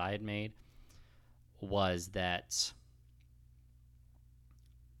choices I had made, was that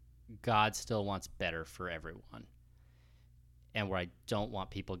God still wants better for everyone, and where I don't want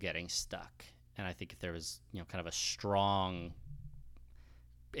people getting stuck. And I think if there was, kind of a strong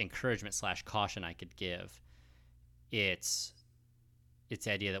encouragement / caution I could give, it's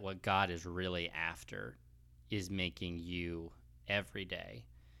the idea that what God is really after is making you every day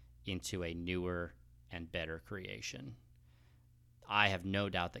into a newer and better creation. I have no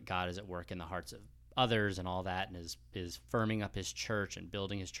doubt that God is at work in the hearts of others and all that, and is firming up his church and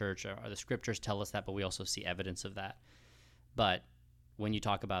building his church. The scriptures tell us that, but we also see evidence of that. But when you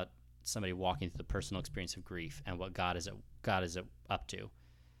talk about somebody walking through the personal experience of grief and what God is up to,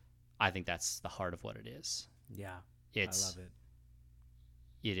 I think that's the heart of what it is. Yeah, I love it.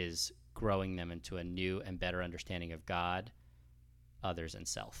 It is growing them into a new and better understanding of God, others, and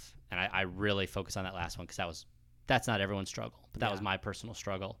self. And I really focus on that last one because that's not everyone's struggle, but that was my personal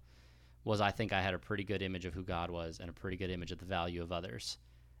struggle. I think I had a pretty good image of who God was and a pretty good image of the value of others,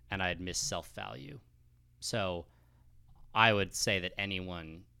 and I had missed self-value. So I would say that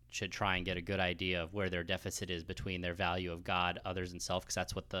anyone should try and get a good idea of where their deficit is between their value of God, others, and self, because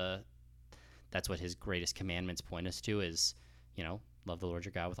that's what his greatest commandments point us to is, love the Lord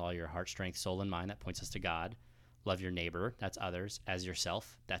your God with all your heart, strength, soul, and mind. That points us to God. Love your neighbor, that's others, as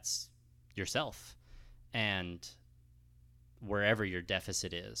yourself, that's yourself. And wherever your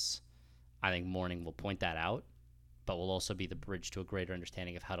deficit is, I think mourning will point that out, but will also be the bridge to a greater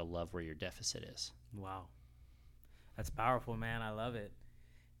understanding of how to love where your deficit is. Wow. That's powerful, man. I love it.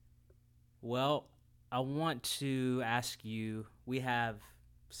 Well, I want to ask you, we have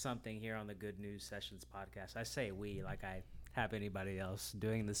something here on the Good News Sessions podcast. I say we, like I have anybody else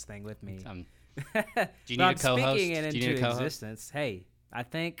doing this thing with me. Do you need a co-host? Speaking it into existence. Hey, I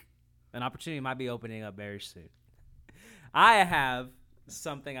think an opportunity might be opening up very soon. I have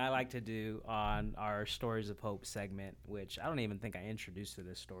something I like to do on our Stories of Hope segment, which I don't even think I introduced to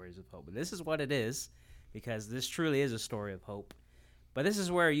this Stories of Hope, but this is what it is, because this truly is a story of hope. But this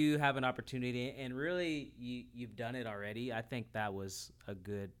is where you have an opportunity, and really you've done it already. I think that was a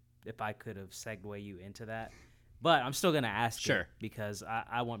good, if I could have segued you into that. But I'm still going to ask it because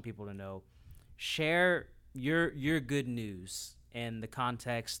I want people to know. Share your good news in the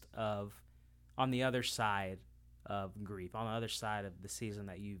context of on the other side of grief, on the other side of the season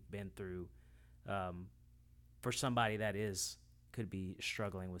that you've been through, for somebody that could be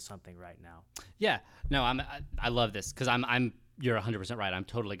struggling with something right now. Yeah, no, I love this because you're 100% right. I'm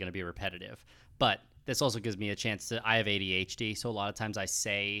totally going to be repetitive, but this also gives me a chance to. I have ADHD, so a lot of times I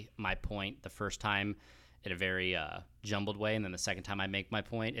say my point the first time in a very jumbled way, and then the second time I make my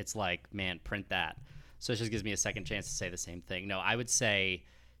point, it's like, man, print that. So it just gives me a second chance to say the same thing. No, I would say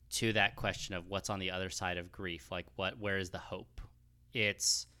to that question of what's on the other side of grief, like where is the hope?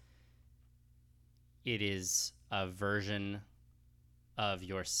 It is a version of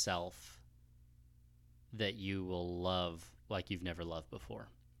yourself that you will love like you've never loved before.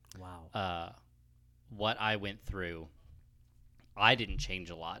 Wow. What I went through, I didn't change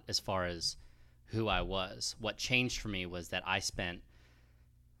a lot as far as who I was. What changed for me was that I spent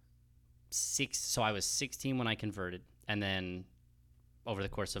so I was 16 when I converted, and then over the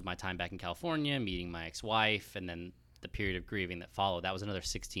course of my time back in California, meeting my ex-wife, and then the period of grieving that followed, that was another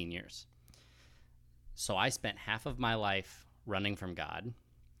 16 years. So I spent half of my life running from God,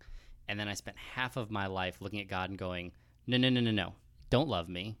 and then I spent half of my life looking at God and going, no, don't love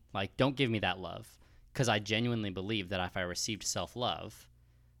me. Like, don't give me that love, because I genuinely believed that if I received self-love,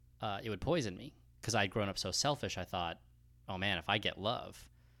 it would poison me, because I'd grown up so selfish. I thought, oh man, if I get love,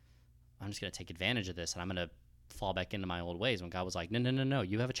 I'm just going to take advantage of this, and I'm going to fall back into my old ways, when God was like, no,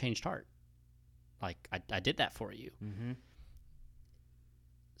 you have a changed heart. Like, I did that for you. Mm-hmm.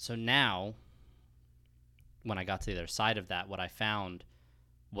 So now, when I got to the other side of that, what I found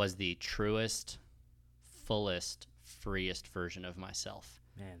was the truest, fullest, freest version of myself.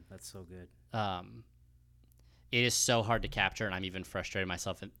 Man, that's so good. It is so hard to capture, and I'm even frustrated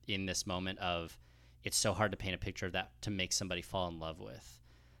myself in this moment of, it's so hard to paint a picture of that to make somebody fall in love with.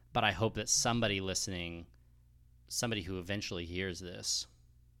 But I hope that somebody listening, somebody who eventually hears this,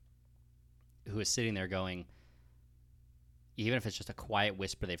 who is sitting there going, even if it's just a quiet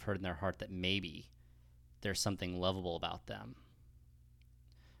whisper they've heard in their heart that maybe there's something lovable about them,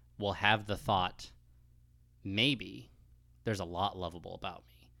 will have the thought, maybe there's a lot lovable about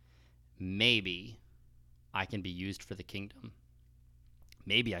me. Maybe I can be used for the kingdom.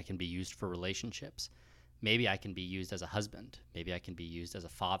 Maybe I can be used for relationships. Maybe I can be used as a husband. Maybe I can be used as a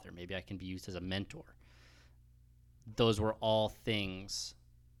father. Maybe I can be used as a mentor. Those were all things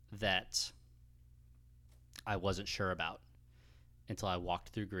that I wasn't sure about until I walked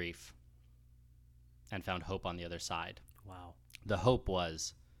through grief and found hope on the other side. Wow. The hope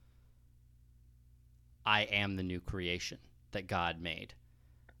was, I am the new creation that God made.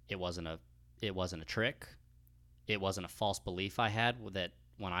 It wasn't a trick. It wasn't a false belief I had that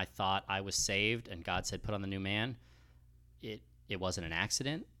when I thought I was saved and God said, put on the new man, it wasn't an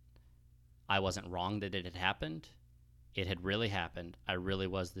accident. I wasn't wrong that it had happened. It had really happened. I really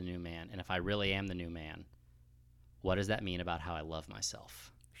was the new man. And if I really am the new man, what does that mean about how I love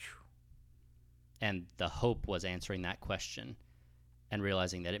myself? And the hope was answering that question and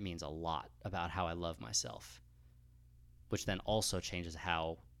realizing that it means a lot about how I love myself, which then also changes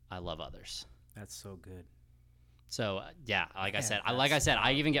how I love others. That's so good. So yeah, like Man, I said,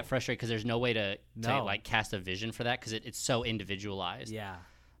 I even get frustrated because there's no way to like cast a vision for that, because it's so individualized. Yeah.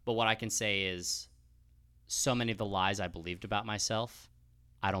 But what I can say is, so many of the lies I believed about myself,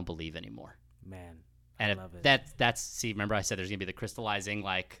 I don't believe anymore. Man, and I love it. See, remember I said there's gonna be the crystallizing,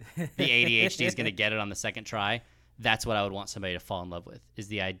 like the ADHD is gonna get it on the second try. That's what I would want somebody to fall in love with, is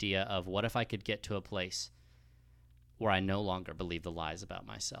the idea of, what if I could get to a place where I no longer believe the lies about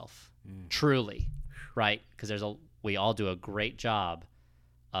myself. Truly, right? Because we all do a great job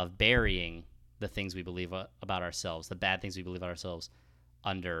of burying the things we believe about ourselves, the bad things we believe about ourselves,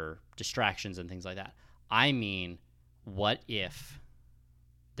 under distractions and things like that. I mean, what if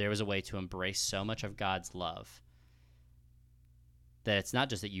there was a way to embrace so much of God's love that it's not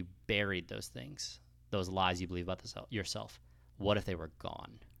just that you buried those things, those lies you believe about yourself. What if they were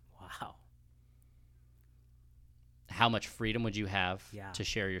gone? Wow. How much freedom would you have Yeah. to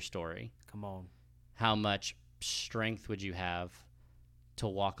share your story? Come on. How much strength would you have to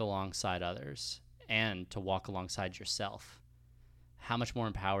walk alongside others and to walk alongside yourself? How much more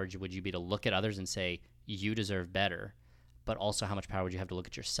empowered would you be to look at others and say, you deserve better, but also how much power would you have to look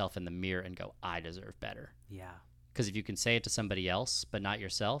at yourself in the mirror and go, I deserve better? Yeah. Because if you can say it to somebody else but not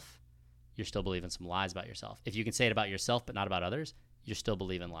yourself, you're still believing some lies about yourself. If you can say it about yourself but not about others, you're still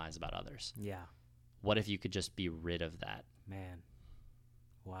believing lies about others. Yeah. What if you could just be rid of that? Man.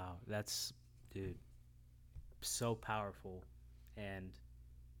 Wow. That's, dude, so powerful. And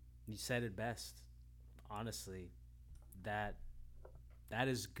you said it best. Honestly, that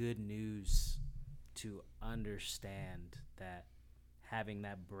is good news to understand that having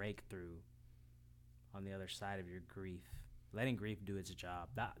that breakthrough on the other side of your grief, letting grief do its job,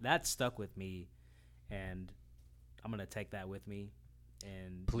 that stuck with me, and I'm going to take that with me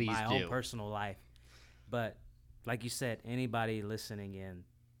in my own personal life. But like you said, anybody listening in,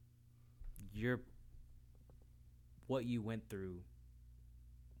 what you went through,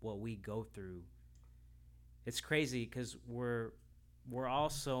 what we go through, it's crazy because we're all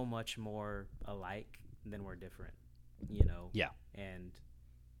so much more alike than we're different, you know? Yeah. And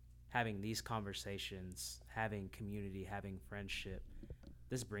having these conversations, having community, having friendship,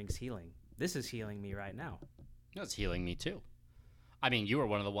 this brings healing. This is healing me right now. It's healing me too. I mean, you were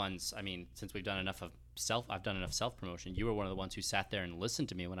one of the ones, since we've done enough of I've done enough self-promotion, you were one of the ones who sat there and listened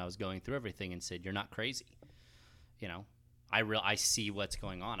to me when I was going through everything and said, you're not crazy. You know, I see what's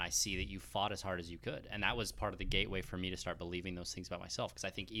going on. I see that you fought as hard as you could. And that was part of the gateway for me to start believing those things about myself. Because I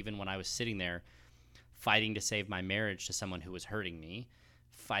think even when I was sitting there fighting to save my marriage to someone who was hurting me,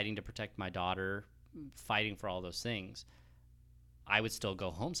 fighting to protect my daughter, fighting for all those things, I would still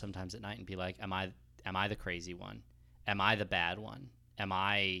go home sometimes at night and be like, am I the crazy one? Am I the bad one?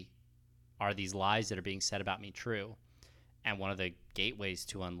 Are these lies that are being said about me true? And one of the gateways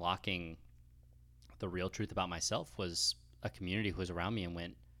to unlocking the real truth about myself was a community who was around me and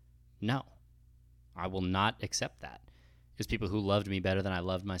went, no, I will not accept that. It was people who loved me better than I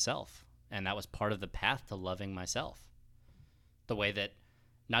loved myself. And that was part of the path to loving myself. The way that,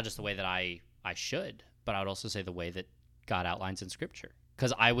 not just the way that I should, but I would also say the way that God outlines in Scripture.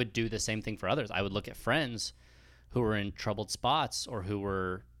 Because I would do the same thing for others. I would look at friends who were in troubled spots or who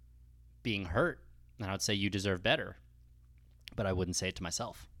were being hurt, and I would say, you deserve better. But I wouldn't say it to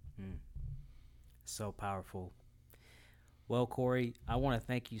myself. So powerful. Well, Corey, I want to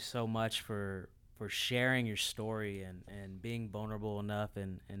thank you so much for sharing your story and being vulnerable enough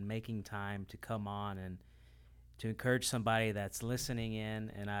and making time to come on and to encourage somebody that's listening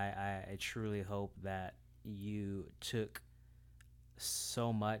in. And I truly hope that you took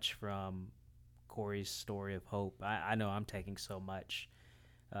so much from Corey's story of hope. I know I'm taking so much.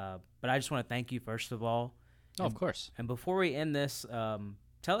 But I just want to thank you, first of all. Oh, of course. And before we end this,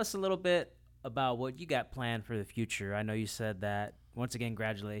 tell us a little bit about what you got planned for the future. I know you said that. Once again,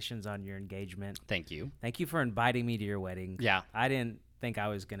 congratulations on your engagement. Thank you. Thank you for inviting me to your wedding. Yeah. I didn't think I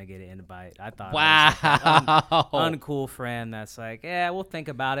was going to get an invite. I thought wow. I was like an uncool friend that's like, yeah, we'll think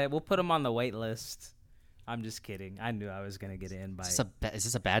about it. We'll put them on the wait list. I'm just kidding. I knew I was going to get an invite. Is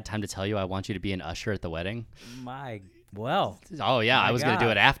this a bad time to tell you I want you to be an usher at the wedding? Oh, yeah, I was going to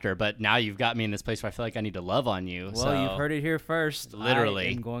do it after, but now you've got me in this place where I feel like I need to love on you. Well, you've heard it here first. Literally.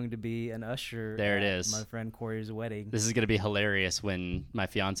 I am going to be an usher there it is. My friend Corey's wedding. This is going to be hilarious when my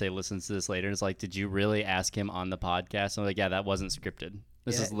fiance listens to this later and is like, did you really ask him on the podcast? I'm like, yeah, that wasn't scripted.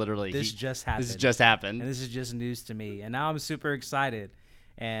 This is literally... This just happened. This just happened. And this is just news to me. And now I'm super excited.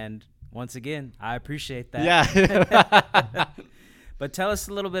 And once again, I appreciate that. Yeah. But tell us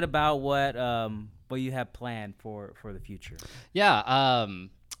a little bit about what you have planned for the future. Yeah,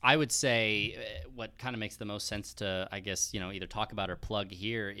 I would say what kind of makes the most sense to, I guess, either talk about or plug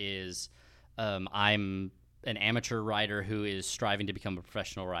here is I'm an amateur writer who is striving to become a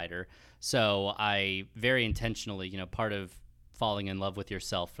professional writer. So I very intentionally, part of falling in love with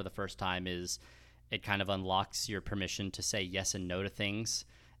yourself for the first time is it kind of unlocks your permission to say yes and no to things.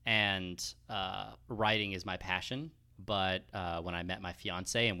 And writing is my passion. But when I met my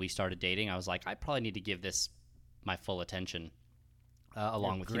fiance and we started dating, I was like, I probably need to give this my full attention. along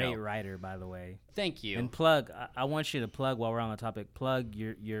You're a with great writer, by the way. Thank you. And plug. I want you to plug while we're on the topic. Plug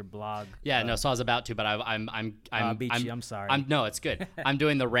your blog. Yeah, no. So I was about to, but I beat you. I'm sorry. No, it's good. I'm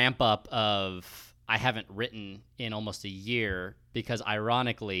doing the ramp up of. I haven't written in almost a year because,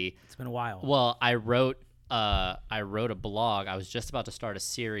 ironically, it's been a while. Well, I wrote a blog. I was just about to start a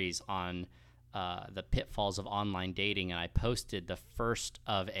series on the pitfalls of online dating, and I posted the first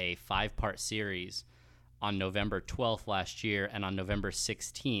of a 5-part series on November 12th last year, and on November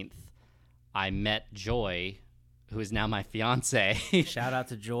 16th, I met Joy, who is now my fiance. Shout out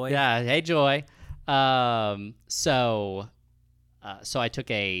to Joy. Yeah, hey Joy. So I took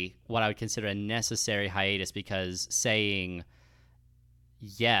what I would consider a necessary hiatus because saying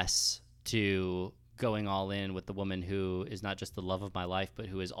yes to going all in with the woman who is not just the love of my life, but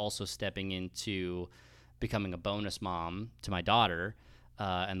who is also stepping into becoming a bonus mom to my daughter,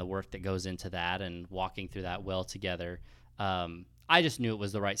 and the work that goes into that and walking through that well together. I just knew it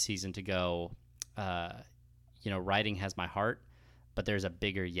was the right season to go. Writing has my heart, but there's a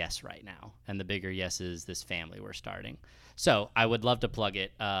bigger yes right now. And the bigger yes is this family we're starting. So I would love to plug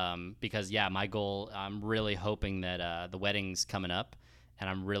it because, my goal, I'm really hoping that the wedding's coming up. And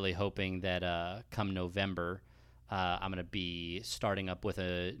I'm really hoping that come November, I'm going to be starting up with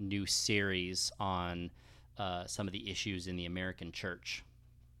a new series on some of the issues in the American church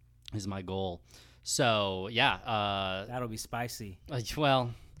is my goal. So, that'll be spicy.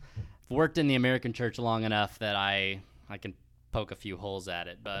 Well, I've worked in the American church long enough that I can poke a few holes at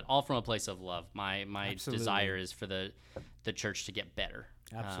it, but all from a place of love. My Absolutely. desire is for the church to get better.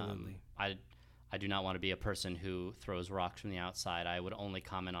 Absolutely. I do not want to be a person who throws rocks from the outside. I would only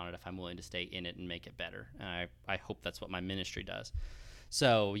comment on it if I'm willing to stay in it and make it better. And I hope that's what my ministry does.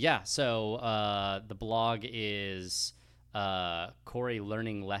 So, the blog is Corey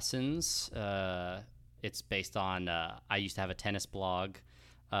Learning Lessons. It's based on, I used to have a tennis blog.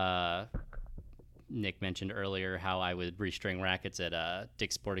 Nick mentioned earlier how I would restring rackets at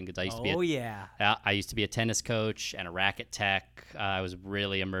Dick's Sporting Goods. I used to be a tennis coach and a racket tech. I was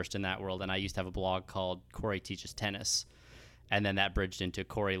really immersed in that world, and I used to have a blog called Corey Teaches Tennis, and then that bridged into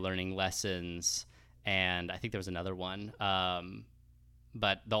Corey Learning Lessons, and I think there was another one,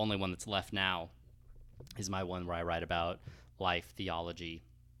 but the only one that's left now is my one where I write about life, theology,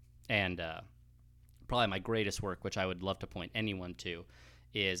 and probably my greatest work, which I would love to point anyone to,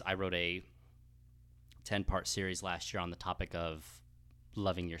 is I wrote a 10-part series last year on the topic of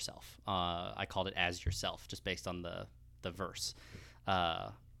loving yourself. I called it As Yourself, just based on the verse.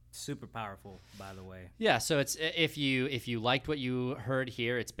 Super powerful, by the way. Yeah, so it's if you liked what you heard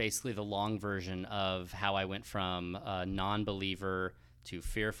here, it's basically the long version of how I went from a non-believer to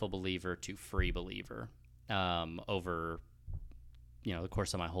fearful believer to free believer over the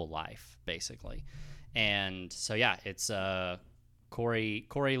course of my whole life, basically. And so it's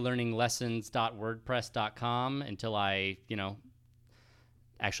CoreyLearningLessons.wordpress.com until I,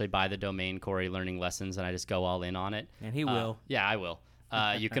 actually buy the domain Corey Learning Lessons, and I just go all in on it. And he will. Yeah, I will.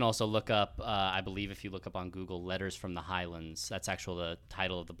 You can also look up, I believe if you look up on Google, Letters from the Highlands. That's actually the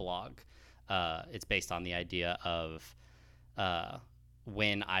title of the blog. It's based on the idea of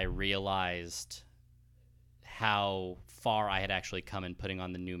when I realized how far I had actually come in putting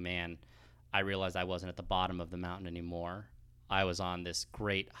on the new man, I realized I wasn't at the bottom of the mountain anymore. I was on this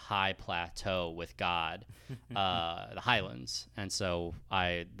great high plateau with God, the Highlands. And so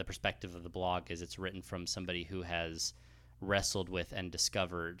the perspective of the blog is it's written from somebody who has wrestled with and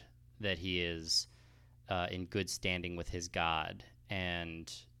discovered that he is in good standing with his God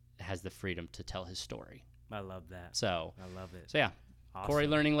and has the freedom to tell his story. I love that. So I love it. So yeah. Awesome.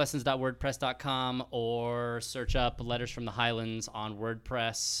 CoreyLearningLessons.wordpress.com or search up Letters from the Highlands on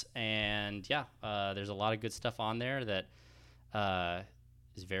WordPress. And there's a lot of good stuff on there that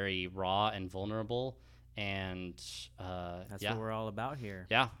is very raw and vulnerable, and that's what we're all about here.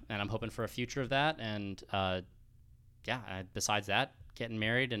 Yeah, and I'm hoping for a future of that, and besides that, getting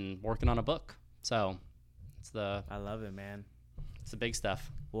married and working on a book. So I love it, man. It's the big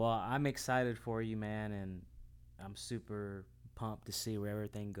stuff. Well, I'm excited for you, man, and I'm super pumped to see where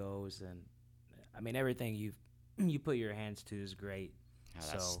everything goes. And I mean, everything you put your hands to is great.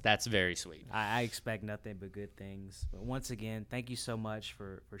 That's very sweet. I expect nothing but good things. But once again, thank you so much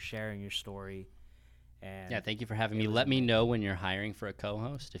for sharing your story. And thank you for having me. Let me know when you're hiring for a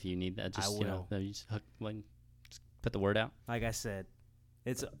co-host if you need that. Just I will. Just put the word out. Like I said,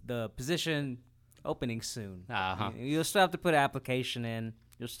 it's the position opening soon. Uh-huh. You'll still have to put an application in.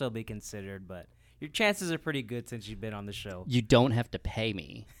 You'll still be considered, but Your chances are pretty good since you've been on the show. You don't have to pay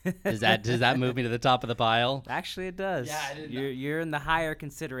me. Does that move me to the top of the pile? Actually, it does. Yeah, I didn't know. You're in the higher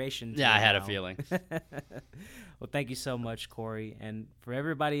consideration. Yeah, I had a now. feeling. Well, thank you so much, Corey. And for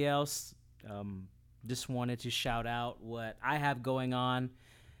everybody else, just wanted to shout out what I have going on.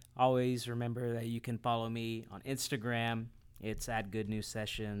 Always remember that you can follow me on Instagram. It's at Good News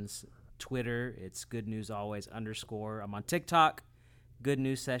Sessions. Twitter, it's Good News Always _. I'm on TikTok, Good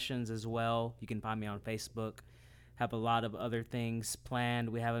News Sessions as well. You can find me on Facebook. Have a lot of other things planned.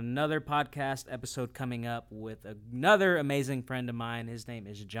 We have another podcast episode coming up with another amazing friend of mine. His name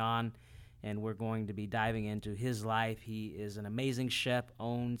is John, and we're going to be diving into his life. He is an amazing chef,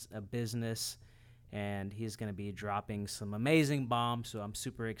 owns a business, and he's going to be dropping some amazing bombs, so I'm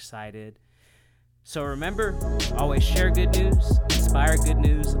super excited. So remember, always share good news, inspire good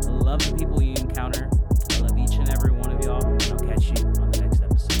news, love the people you encounter,